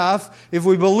pray enough, if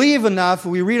we believe enough, if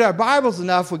we read our Bibles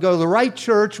enough, we go to the right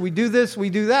church, we do this, we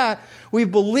do that.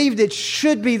 We've believed it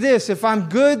should be this. If I'm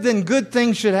good, then good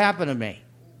things should happen to me.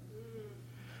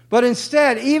 But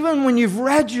instead, even when you've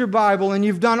read your Bible and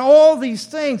you've done all these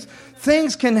things,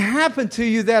 things can happen to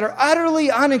you that are utterly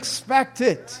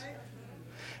unexpected.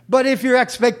 But if your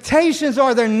expectations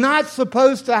are they're not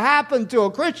supposed to happen to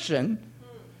a Christian,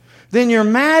 then you're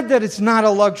mad that it's not a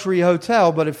luxury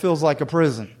hotel, but it feels like a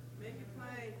prison.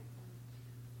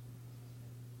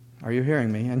 Are you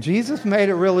hearing me? And Jesus made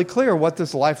it really clear what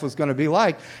this life was going to be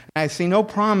like. And I see no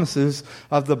promises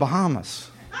of the Bahamas.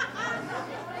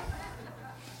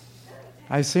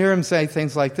 I hear him say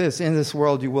things like this, in this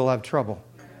world you will have trouble.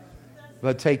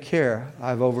 But take care,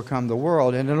 I've overcome the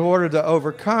world. And in order to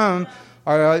overcome,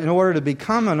 or in order to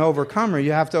become an overcomer,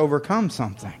 you have to overcome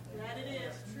something.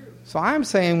 So I'm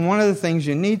saying one of the things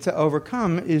you need to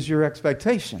overcome is your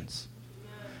expectations.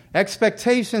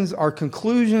 Expectations are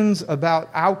conclusions about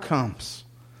outcomes,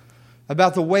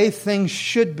 about the way things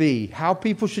should be, how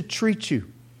people should treat you,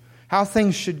 how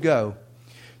things should go.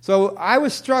 So I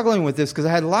was struggling with this because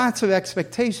I had lots of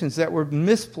expectations that were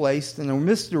misplaced and they were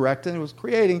misdirected, and it was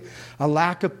creating a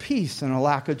lack of peace and a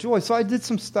lack of joy. So I did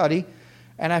some study,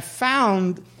 and I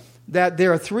found that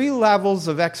there are 3 levels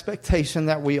of expectation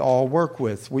that we all work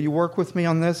with. Will you work with me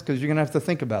on this? Because you're going to have to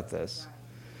think about this.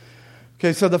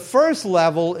 Okay, so the first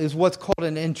level is what's called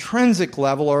an intrinsic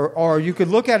level, or you could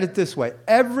look at it this way.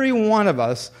 Every one of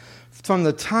us, from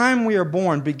the time we are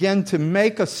born, begin to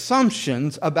make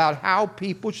assumptions about how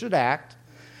people should act,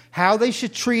 how they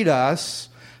should treat us,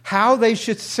 how they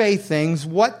should say things,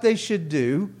 what they should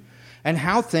do, and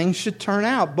how things should turn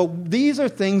out. But these are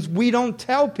things we don't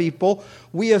tell people.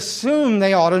 We assume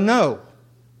they ought to know.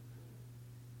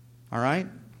 All right?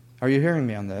 Are you hearing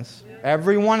me on this? Yeah.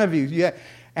 Every one of you. Yeah.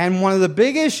 And one of the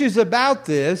big issues about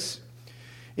this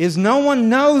is no one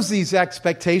knows these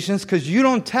expectations because you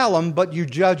don't tell them, but you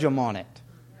judge them on it.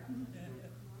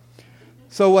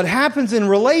 So what happens in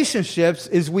relationships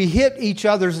is we hit each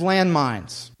other's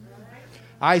landmines.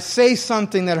 I say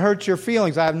something that hurts your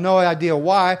feelings. I have no idea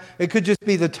why. It could just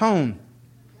be the tone.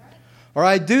 Or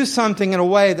I do something in a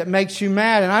way that makes you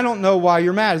mad, and I don't know why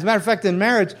you're mad. As a matter of fact, in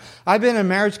marriage, I've been in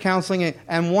marriage counseling,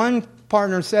 and one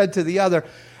partner said to the other,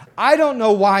 I don't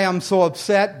know why I'm so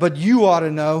upset, but you ought to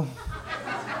know.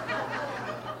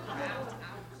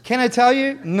 Can I tell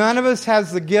you, none of us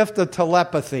has the gift of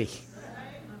telepathy.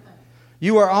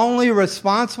 You are only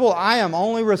responsible, I am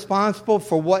only responsible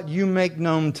for what you make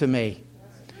known to me.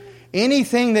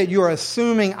 Anything that you are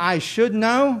assuming I should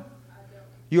know,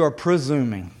 you are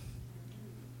presuming.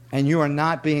 And you are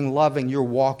not being loving, you're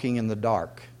walking in the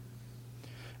dark.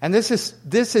 And this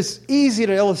is easy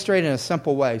to illustrate in a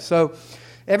simple way. So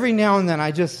every now and then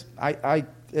I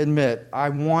admit I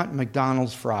want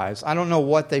McDonald's fries. I don't know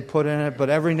what they put in it, but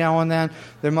every now and then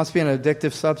there must be an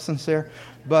addictive substance there.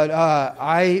 But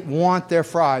I want their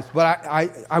fries. But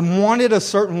I want it a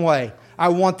certain way. I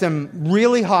want them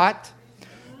really hot.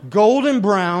 golden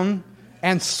brown,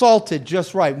 and salted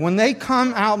just right. When they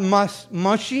come out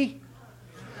mushy,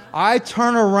 I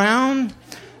turn around,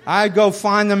 I go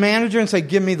find the manager and say,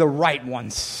 give me the right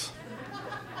ones.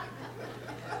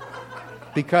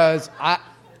 Because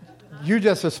you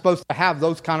just are supposed to have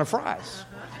those kind of fries.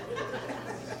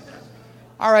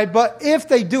 All right, but if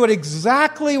they do it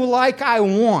exactly like I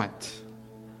want,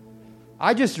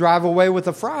 I just drive away with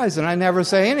the fries and I never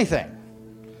say anything.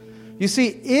 You see,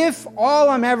 if all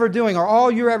I'm ever doing or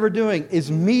all you're ever doing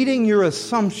is meeting your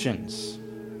assumptions,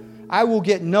 I will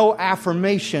get no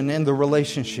affirmation in the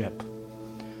relationship.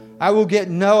 I will get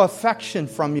no affection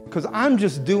from you because I'm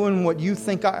just doing what you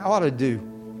think I ought to do.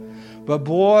 But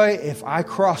boy, if I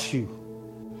cross you,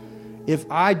 if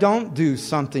I don't do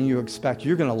something you expect,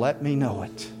 you're going to let me know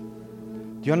it.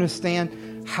 Do you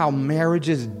understand how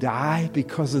marriages die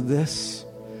because of this?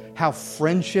 How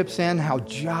friendships end, how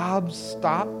jobs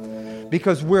stop?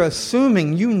 Because we're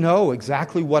assuming you know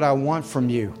exactly what I want from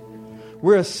you.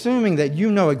 We're assuming that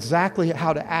you know exactly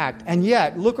how to act. And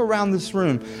yet, look around this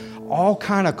room. All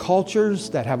kind of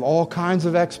cultures that have all kinds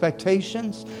of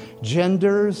expectations,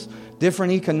 genders,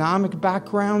 different economic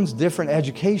backgrounds, different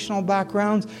educational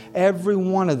backgrounds. Every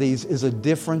one of these is a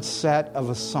different set of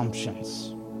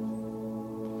assumptions.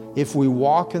 If we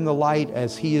walk in the light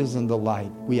as He is in the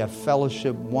light, we have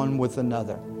fellowship one with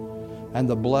another. And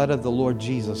the blood of the Lord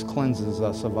Jesus cleanses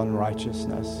us of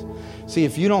unrighteousness. See,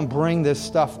 if you don't bring this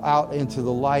stuff out into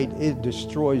the light, it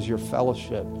destroys your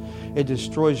fellowship. It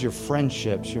destroys your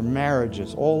friendships, your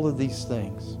marriages, all of these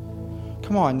things.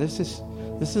 Come on, this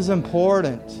is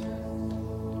important.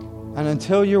 And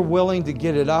until you're willing to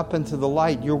get it up into the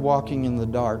light, you're walking in the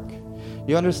dark.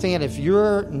 You understand, if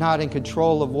you're not in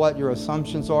control of what your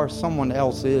assumptions are, someone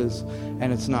else is,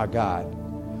 and it's not God.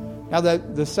 Now,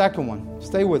 the second one,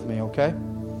 stay with me, okay?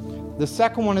 The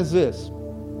second one is this.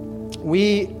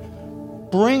 We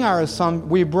bring our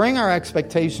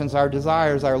expectations, our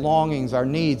desires, our longings, our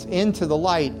needs into the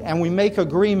light, and we make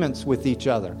agreements with each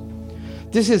other.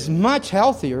 This is much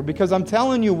healthier because I'm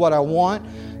telling you what I want,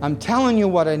 I'm telling you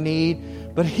what I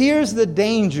need, but here's the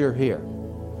danger here.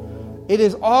 It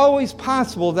is always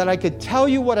possible that I could tell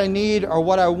you what I need or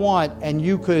what I want, and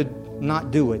you could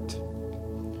not do it.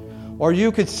 Or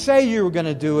you could say you were going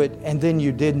to do it, and then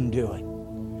you didn't do it.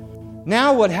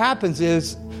 Now what happens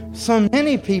is, so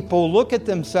many people look at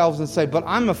themselves and say, but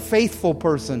I'm a faithful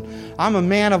person. I'm a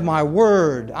man of my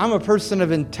word. I'm a person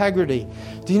of integrity.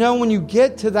 Do you know when you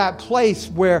get to that place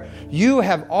where you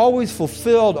have always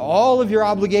fulfilled all of your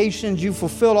obligations, you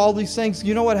fulfilled all these things,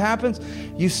 you know what happens?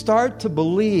 You start to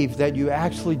believe that you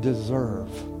actually deserve.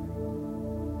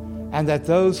 And that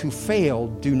those who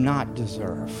failed do not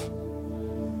deserve.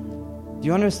 Do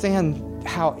you understand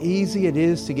how easy it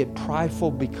is to get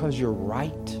prideful because you're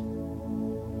right?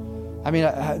 I mean,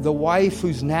 the wife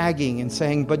who's nagging and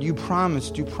saying, but you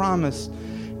promised,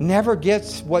 never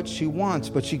gets what she wants,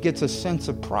 but she gets a sense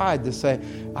of pride to say,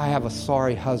 I have a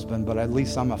sorry husband, but at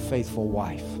least I'm a faithful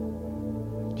wife.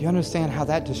 Do you understand how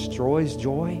that destroys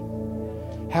joy?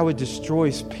 How it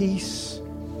destroys peace?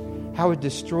 How it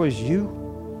destroys you?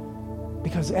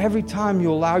 Because every time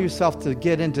you allow yourself to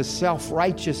get into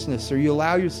self-righteousness or you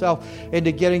allow yourself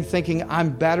into thinking, I'm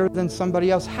better than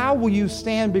somebody else, how will you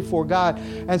stand before God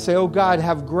and say, oh God,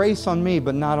 have grace on me,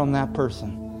 but not on that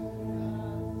person?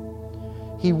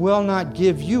 He will not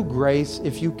give you grace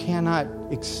if you cannot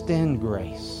extend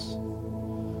grace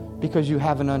because you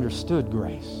haven't understood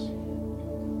grace.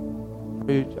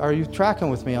 Are you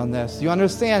tracking with me on this? Do you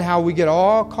understand how we get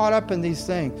all caught up in these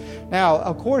things? Now,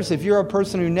 of course, if you're a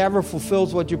person who never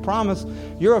fulfills what you promise,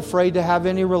 you're afraid to have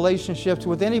any relationships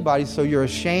with anybody, so you're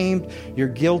ashamed, you're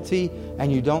guilty,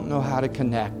 and you don't know how to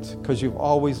connect because you've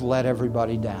always let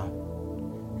everybody down.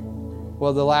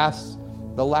 Well, the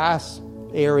last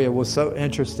area was so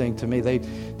interesting to me.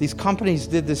 These companies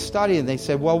did this study and they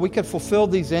said, well, we could fulfill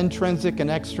these intrinsic and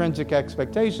extrinsic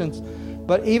expectations,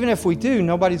 but even if we do,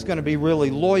 nobody's going to be really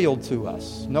loyal to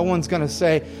us. No one's going to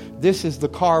say, this is the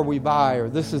car we buy or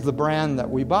this is the brand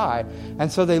that we buy.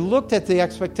 And so they looked at the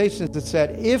expectations that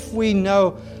said, if we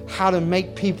know how to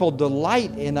make people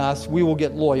delight in us, we will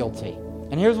get loyalty.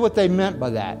 And here's what they meant by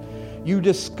that. You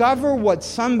discover what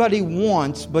somebody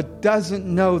wants but doesn't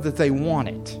know that they want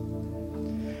it.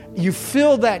 You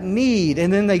feel that need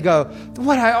and then they go,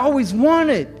 what I always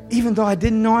wanted, even though I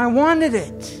didn't know I wanted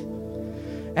it.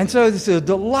 And so it's a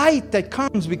delight that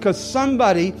comes because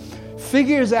somebody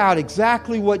figures out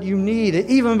exactly what you need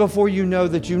even before you know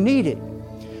that you need it.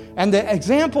 And the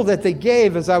example that they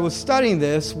gave as I was studying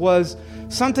this was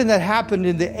something that happened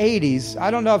in the 80s. I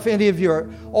don't know if any of you are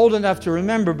old enough to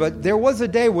remember, but there was a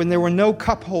day when there were no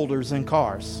cup holders in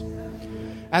cars.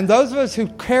 And those of us who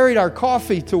carried our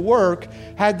coffee to work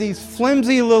had these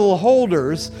flimsy little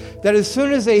holders that as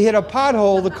soon as they hit a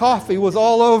pothole, the coffee was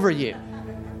all over you.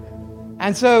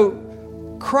 And so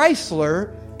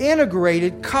Chrysler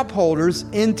integrated cup holders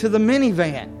into the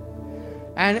minivan.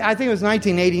 And I think it was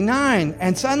 1989.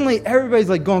 And suddenly everybody's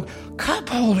like going, cup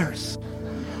holders.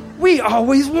 We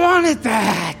always wanted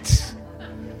that.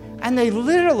 And they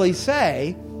literally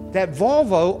say that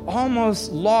Volvo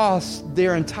almost lost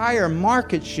their entire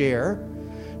market share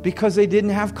because they didn't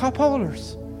have cup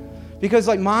holders. Because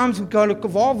like moms would go to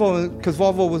Volvo, because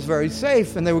Volvo was very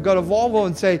safe, and they would go to Volvo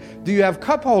and say, do you have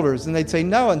cup holders? And they'd say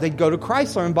no, and they'd go to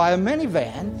Chrysler and buy a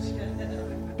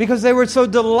minivan because they were so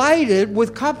delighted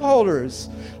with cup holders.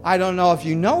 I don't know if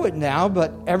you know it now,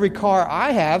 but every car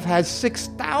I have has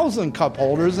 6,000 cup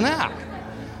holders now.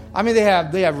 I mean, they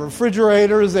have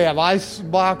refrigerators, they have ice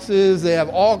boxes, they have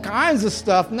all kinds of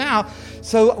stuff now.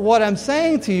 So what I'm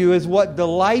saying to you is what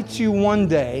delights you one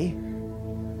day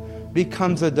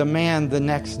becomes a demand the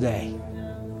next day.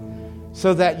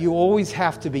 So that you always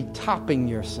have to be topping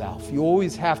yourself. You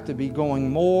always have to be going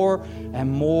more and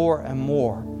more and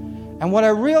more. And what I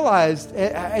realized,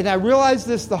 and I realized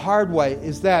this the hard way,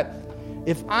 is that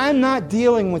if I'm not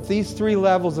dealing with these 3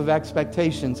 levels of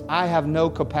expectations, I have no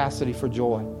capacity for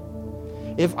joy.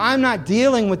 If I'm not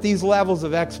dealing with these levels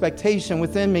of expectation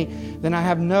within me, then I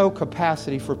have no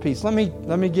capacity for peace. Let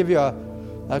me give you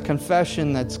a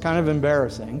confession that's kind of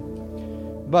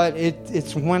embarrassing, but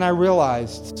it's when I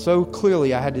realized so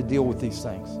clearly I had to deal with these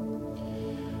things.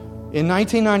 In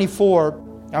 1994,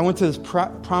 I went to this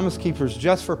Promise Keepers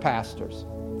just for pastors.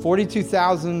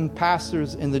 42,000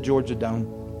 pastors in the Georgia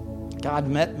Dome. God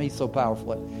met me so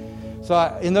powerfully.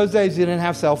 So in those days, you didn't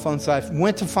have cell phones, so I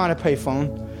went to find a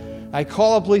payphone. I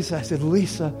called up Lisa. I said,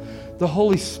 Lisa, the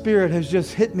Holy Spirit has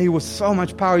just hit me with so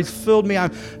much power. He's filled me.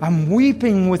 I'm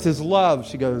weeping with His love.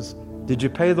 She goes, did you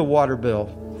pay the water bill?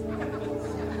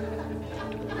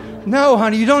 No,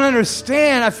 honey, you don't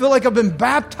understand. I feel like I've been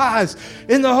baptized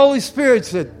in the Holy Spirit.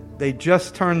 She said, they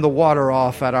just turned the water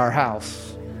off at our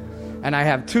house. And I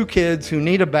have 2 kids who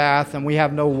need a bath and we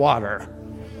have no water.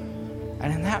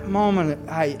 And in that moment,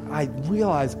 I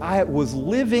realized I was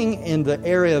living in the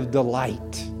area of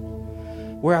delight,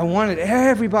 where I wanted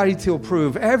everybody to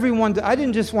approve, everyone I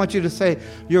didn't just want you to say,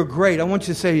 you're great. I want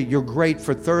you to say, you're great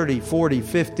for 30, 40,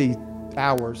 50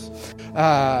 hours.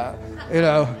 I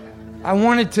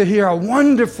wanted to hear how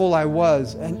wonderful I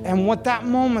was. And what that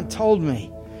moment told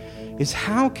me is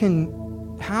how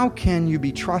can you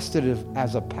be trusted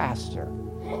as a pastor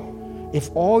if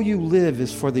all you live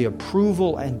is for the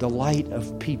approval and delight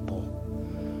of people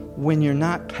when you're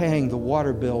not paying the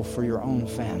water bill for your own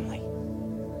family?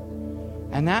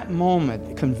 And that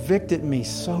moment convicted me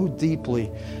so deeply.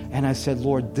 And I said,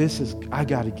 Lord, I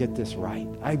got to get this right.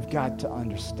 I've got to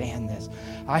understand this.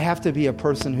 I have to be a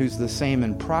person who's the same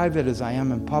in private as I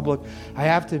am in public. I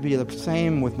have to be the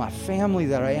same with my family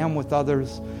that I am with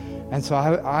others. And so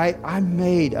I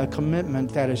made a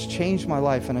commitment that has changed my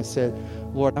life. And I said,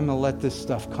 Lord, I'm going to let this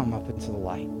stuff come up into the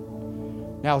light.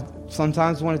 Now,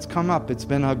 sometimes when it's come up, it's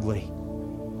been ugly.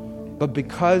 But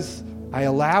because I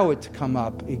allow it to come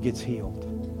up, it gets healed.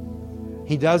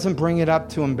 He doesn't bring it up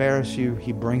to embarrass you.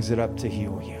 He brings it up to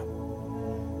heal you.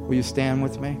 Will you stand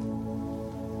with me?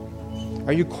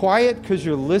 Are you quiet because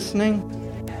you're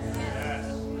listening?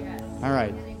 Yes. All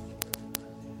right.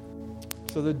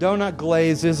 So the donut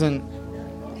glaze isn't...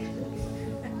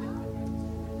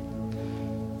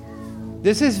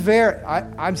 This is very...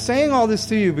 I'm saying all this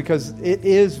to you because it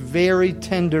is very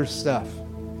tender stuff.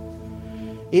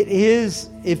 It is,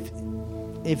 if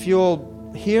you'll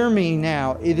hear me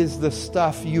now, it is the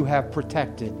stuff you have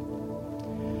protected.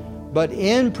 But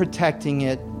in protecting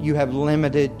it, you have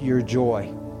limited your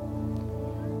joy.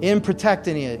 In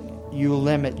protecting it, you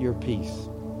limit your peace.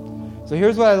 So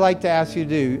here's what I'd like to ask you to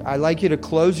do. I'd like you to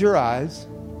close your eyes.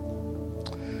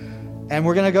 And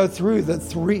we're going to go through the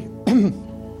three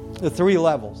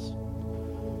levels.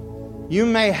 You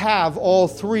may have all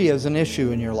 3 as an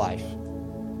issue in your life.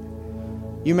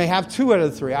 You may have 2 out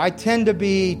of 3. I tend to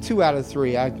be 2 out of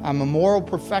 3. I'm a moral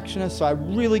perfectionist, so I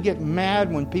really get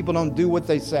mad when people don't do what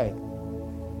they say.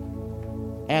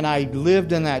 And I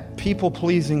lived in that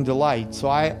people-pleasing delight, so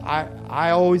I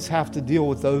always have to deal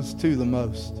with those 2 the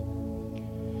most.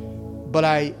 But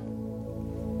I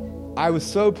was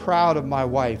so proud of my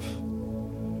wife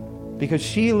because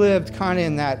she lived kind of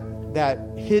in that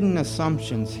hidden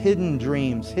assumptions, hidden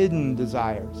dreams, hidden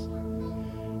desires.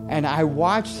 And I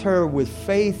watched her with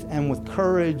faith and with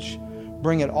courage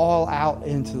bring it all out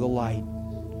into the light.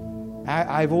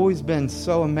 I've always been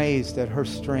so amazed at her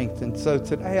strength. And so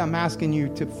today I'm asking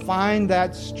you to find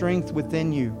that strength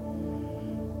within you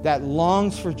that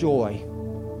longs for joy,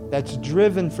 that's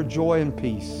driven for joy and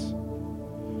peace.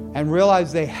 And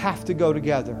realize they have to go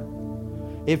together.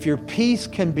 If your peace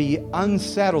can be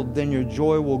unsettled, then your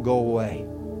joy will go away.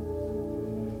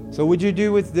 So would you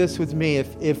do this with me?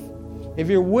 If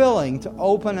you're willing to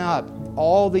open up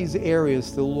all these areas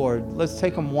to the Lord, let's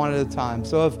take them one at a time.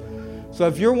 So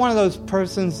if you're one of those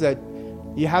persons that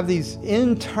you have these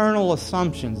internal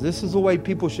assumptions, this is the way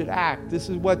people should act, this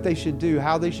is what they should do,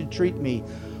 how they should treat me,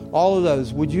 all of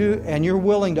those, would you, and you're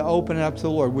willing to open it up to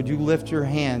the Lord, would you lift your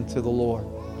hand to the Lord?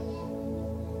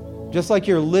 Just like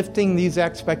you're lifting these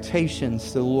expectations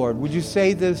to the Lord, would you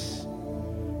say this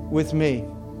with me?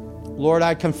 Lord,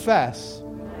 I confess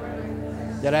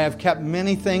that I have kept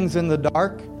many things in the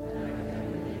dark.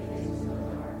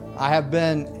 I have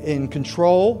been in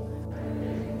control,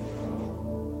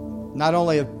 not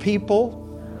only of people,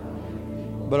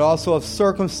 but also of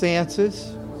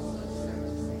circumstances,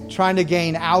 trying to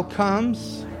gain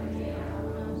outcomes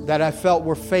that I felt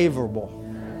were favorable.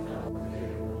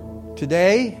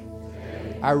 Today,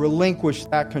 I relinquish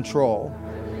that control.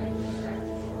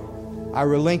 I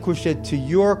relinquish it to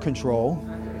your control,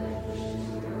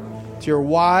 to your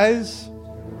wise,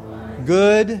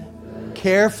 good,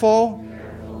 careful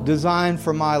design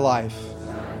for my life.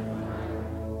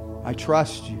 I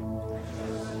trust you.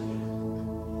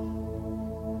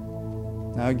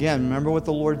 Now again, remember what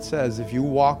the Lord says, if you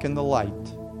walk in the light.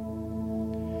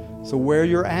 So where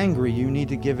you're angry, you need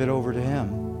to give it over to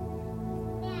Him.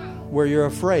 Where you're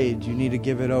afraid, you need to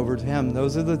give it over to Him.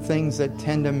 Those are the things that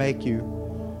tend to make you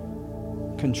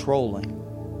controlling.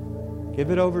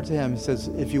 Give it over to Him. He says,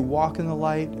 if you walk in the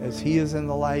light as He is in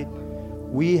the light,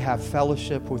 we have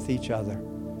fellowship with each other.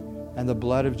 And the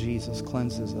blood of Jesus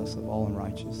cleanses us of all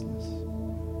unrighteousness.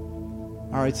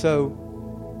 All right, so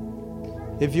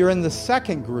if you're in the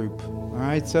second group, all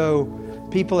right, so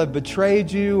people have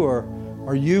betrayed you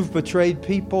or you've betrayed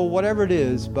people, whatever it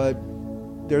is, but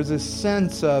there's a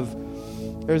sense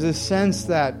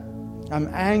that I'm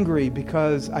angry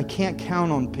because I can't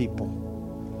count on people.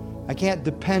 I can't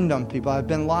depend on people. I've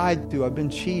been lied to. I've been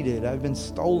cheated. I've been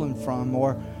stolen from.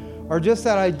 Or just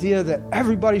that idea that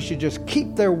everybody should just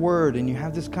keep their word, and you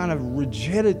have this kind of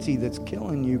rigidity that's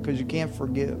killing you because you can't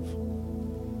forgive.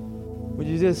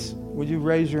 Would you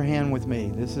raise your hand with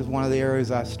me? This is one of the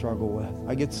areas I struggle with.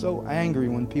 I get so angry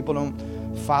when people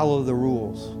don't follow the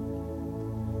rules,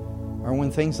 or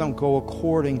when things don't go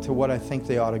according to what I think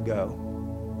they ought to go,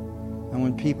 and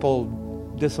when people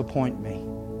disappoint me.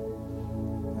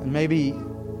 And maybe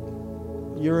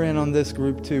you're in on this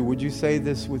group too. Would you say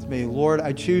this with me? Lord,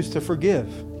 I choose to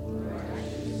forgive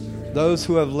those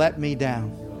who have let me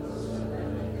down.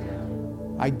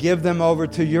 I give them over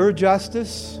to your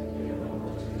justice,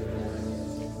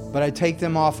 but I take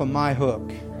them off of my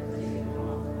hook.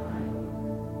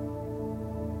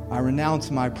 I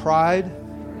renounce my pride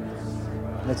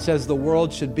that says the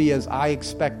world should be as I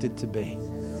expect it to be.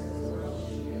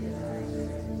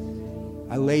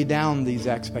 I lay down these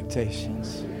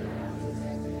expectations.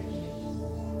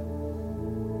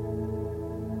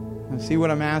 And see what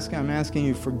I'm asking? I'm asking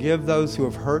you, forgive those who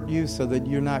have hurt you so that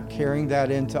you're not carrying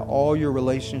that into all your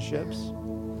relationships,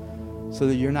 so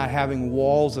that you're not having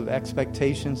walls of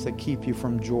expectations that keep you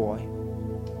from joy.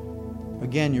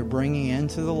 Again, you're bringing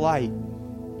into the light.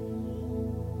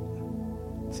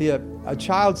 See, a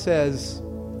child says,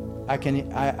 I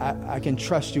can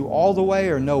trust you all the way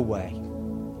or no way.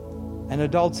 An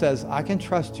adult says, I can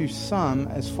trust you some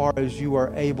as far as you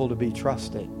are able to be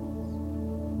trusted.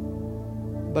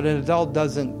 But an adult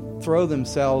doesn't throw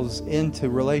themselves into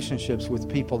relationships with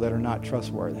people that are not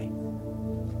trustworthy.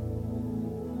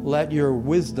 Let your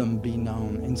wisdom be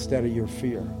known instead of your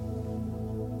fear.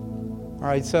 All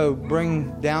right, so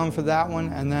bring down for that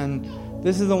one. And then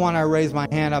this is the one I raise my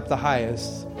hand up the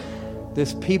highest.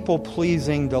 This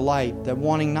people-pleasing delight, that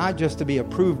wanting not just to be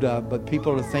approved of, but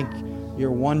people to think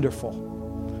you're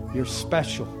wonderful, you're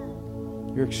special,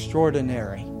 you're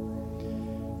extraordinary.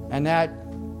 And that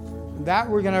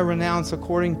we're going to renounce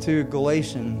according to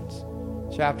Galatians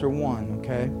chapter 1,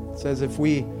 okay? It says if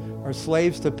we are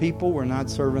slaves to people, we're not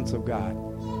servants of God.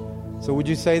 So would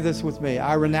you say this with me?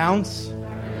 I renounce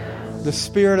the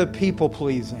spirit of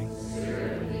people-pleasing,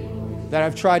 that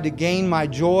I've tried to gain my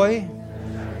joy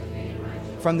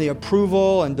from the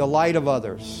approval and delight of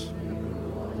others.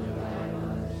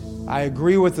 I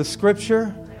agree with the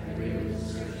scripture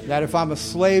that if I'm a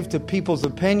slave to people's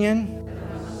opinion,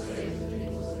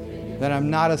 then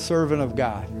I'm not a servant of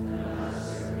God.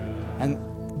 And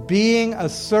being a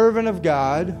servant of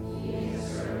God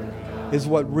is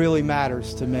what really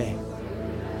matters to me.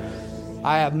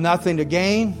 I have nothing to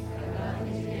gain.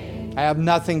 I have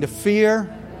nothing to fear.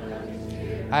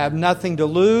 I have nothing to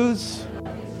lose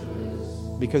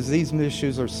because these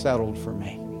issues are settled for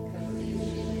me.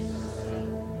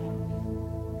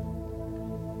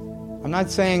 I'm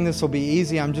not saying this will be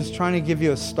easy. I'm just trying to give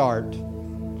you a start.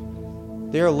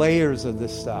 There are layers of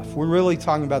this stuff. We're really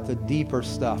talking about the deeper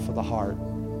stuff of the heart.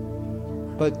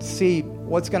 But see,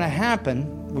 what's going to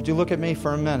happen, would you look at me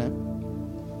for a minute?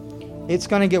 It's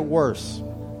going to get worse.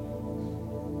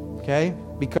 Okay?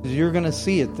 Because you're going to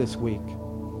see it this week.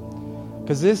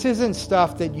 Because this isn't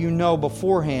stuff that you know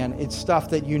beforehand. It's stuff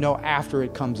that you know after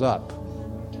it comes up.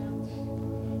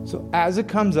 So as it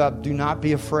comes up, do not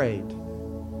be afraid.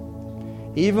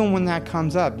 Even when that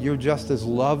comes up, you're just as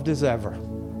loved as ever.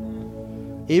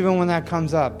 Even when that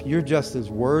comes up, you're just as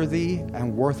worthy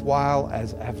and worthwhile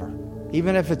as ever.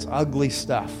 Even if it's ugly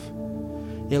stuff,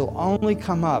 it'll only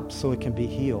come up so it can be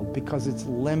healed because it's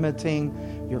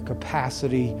limiting your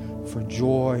capacity for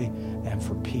joy and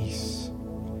for peace.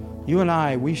 You and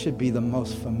I, we should be the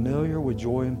most familiar with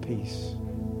joy and peace.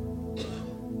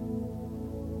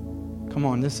 Come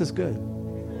on, this is good.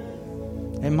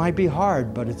 It might be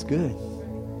hard, but it's good.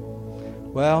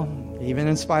 Well, even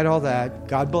in spite of all that,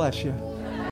 God bless you.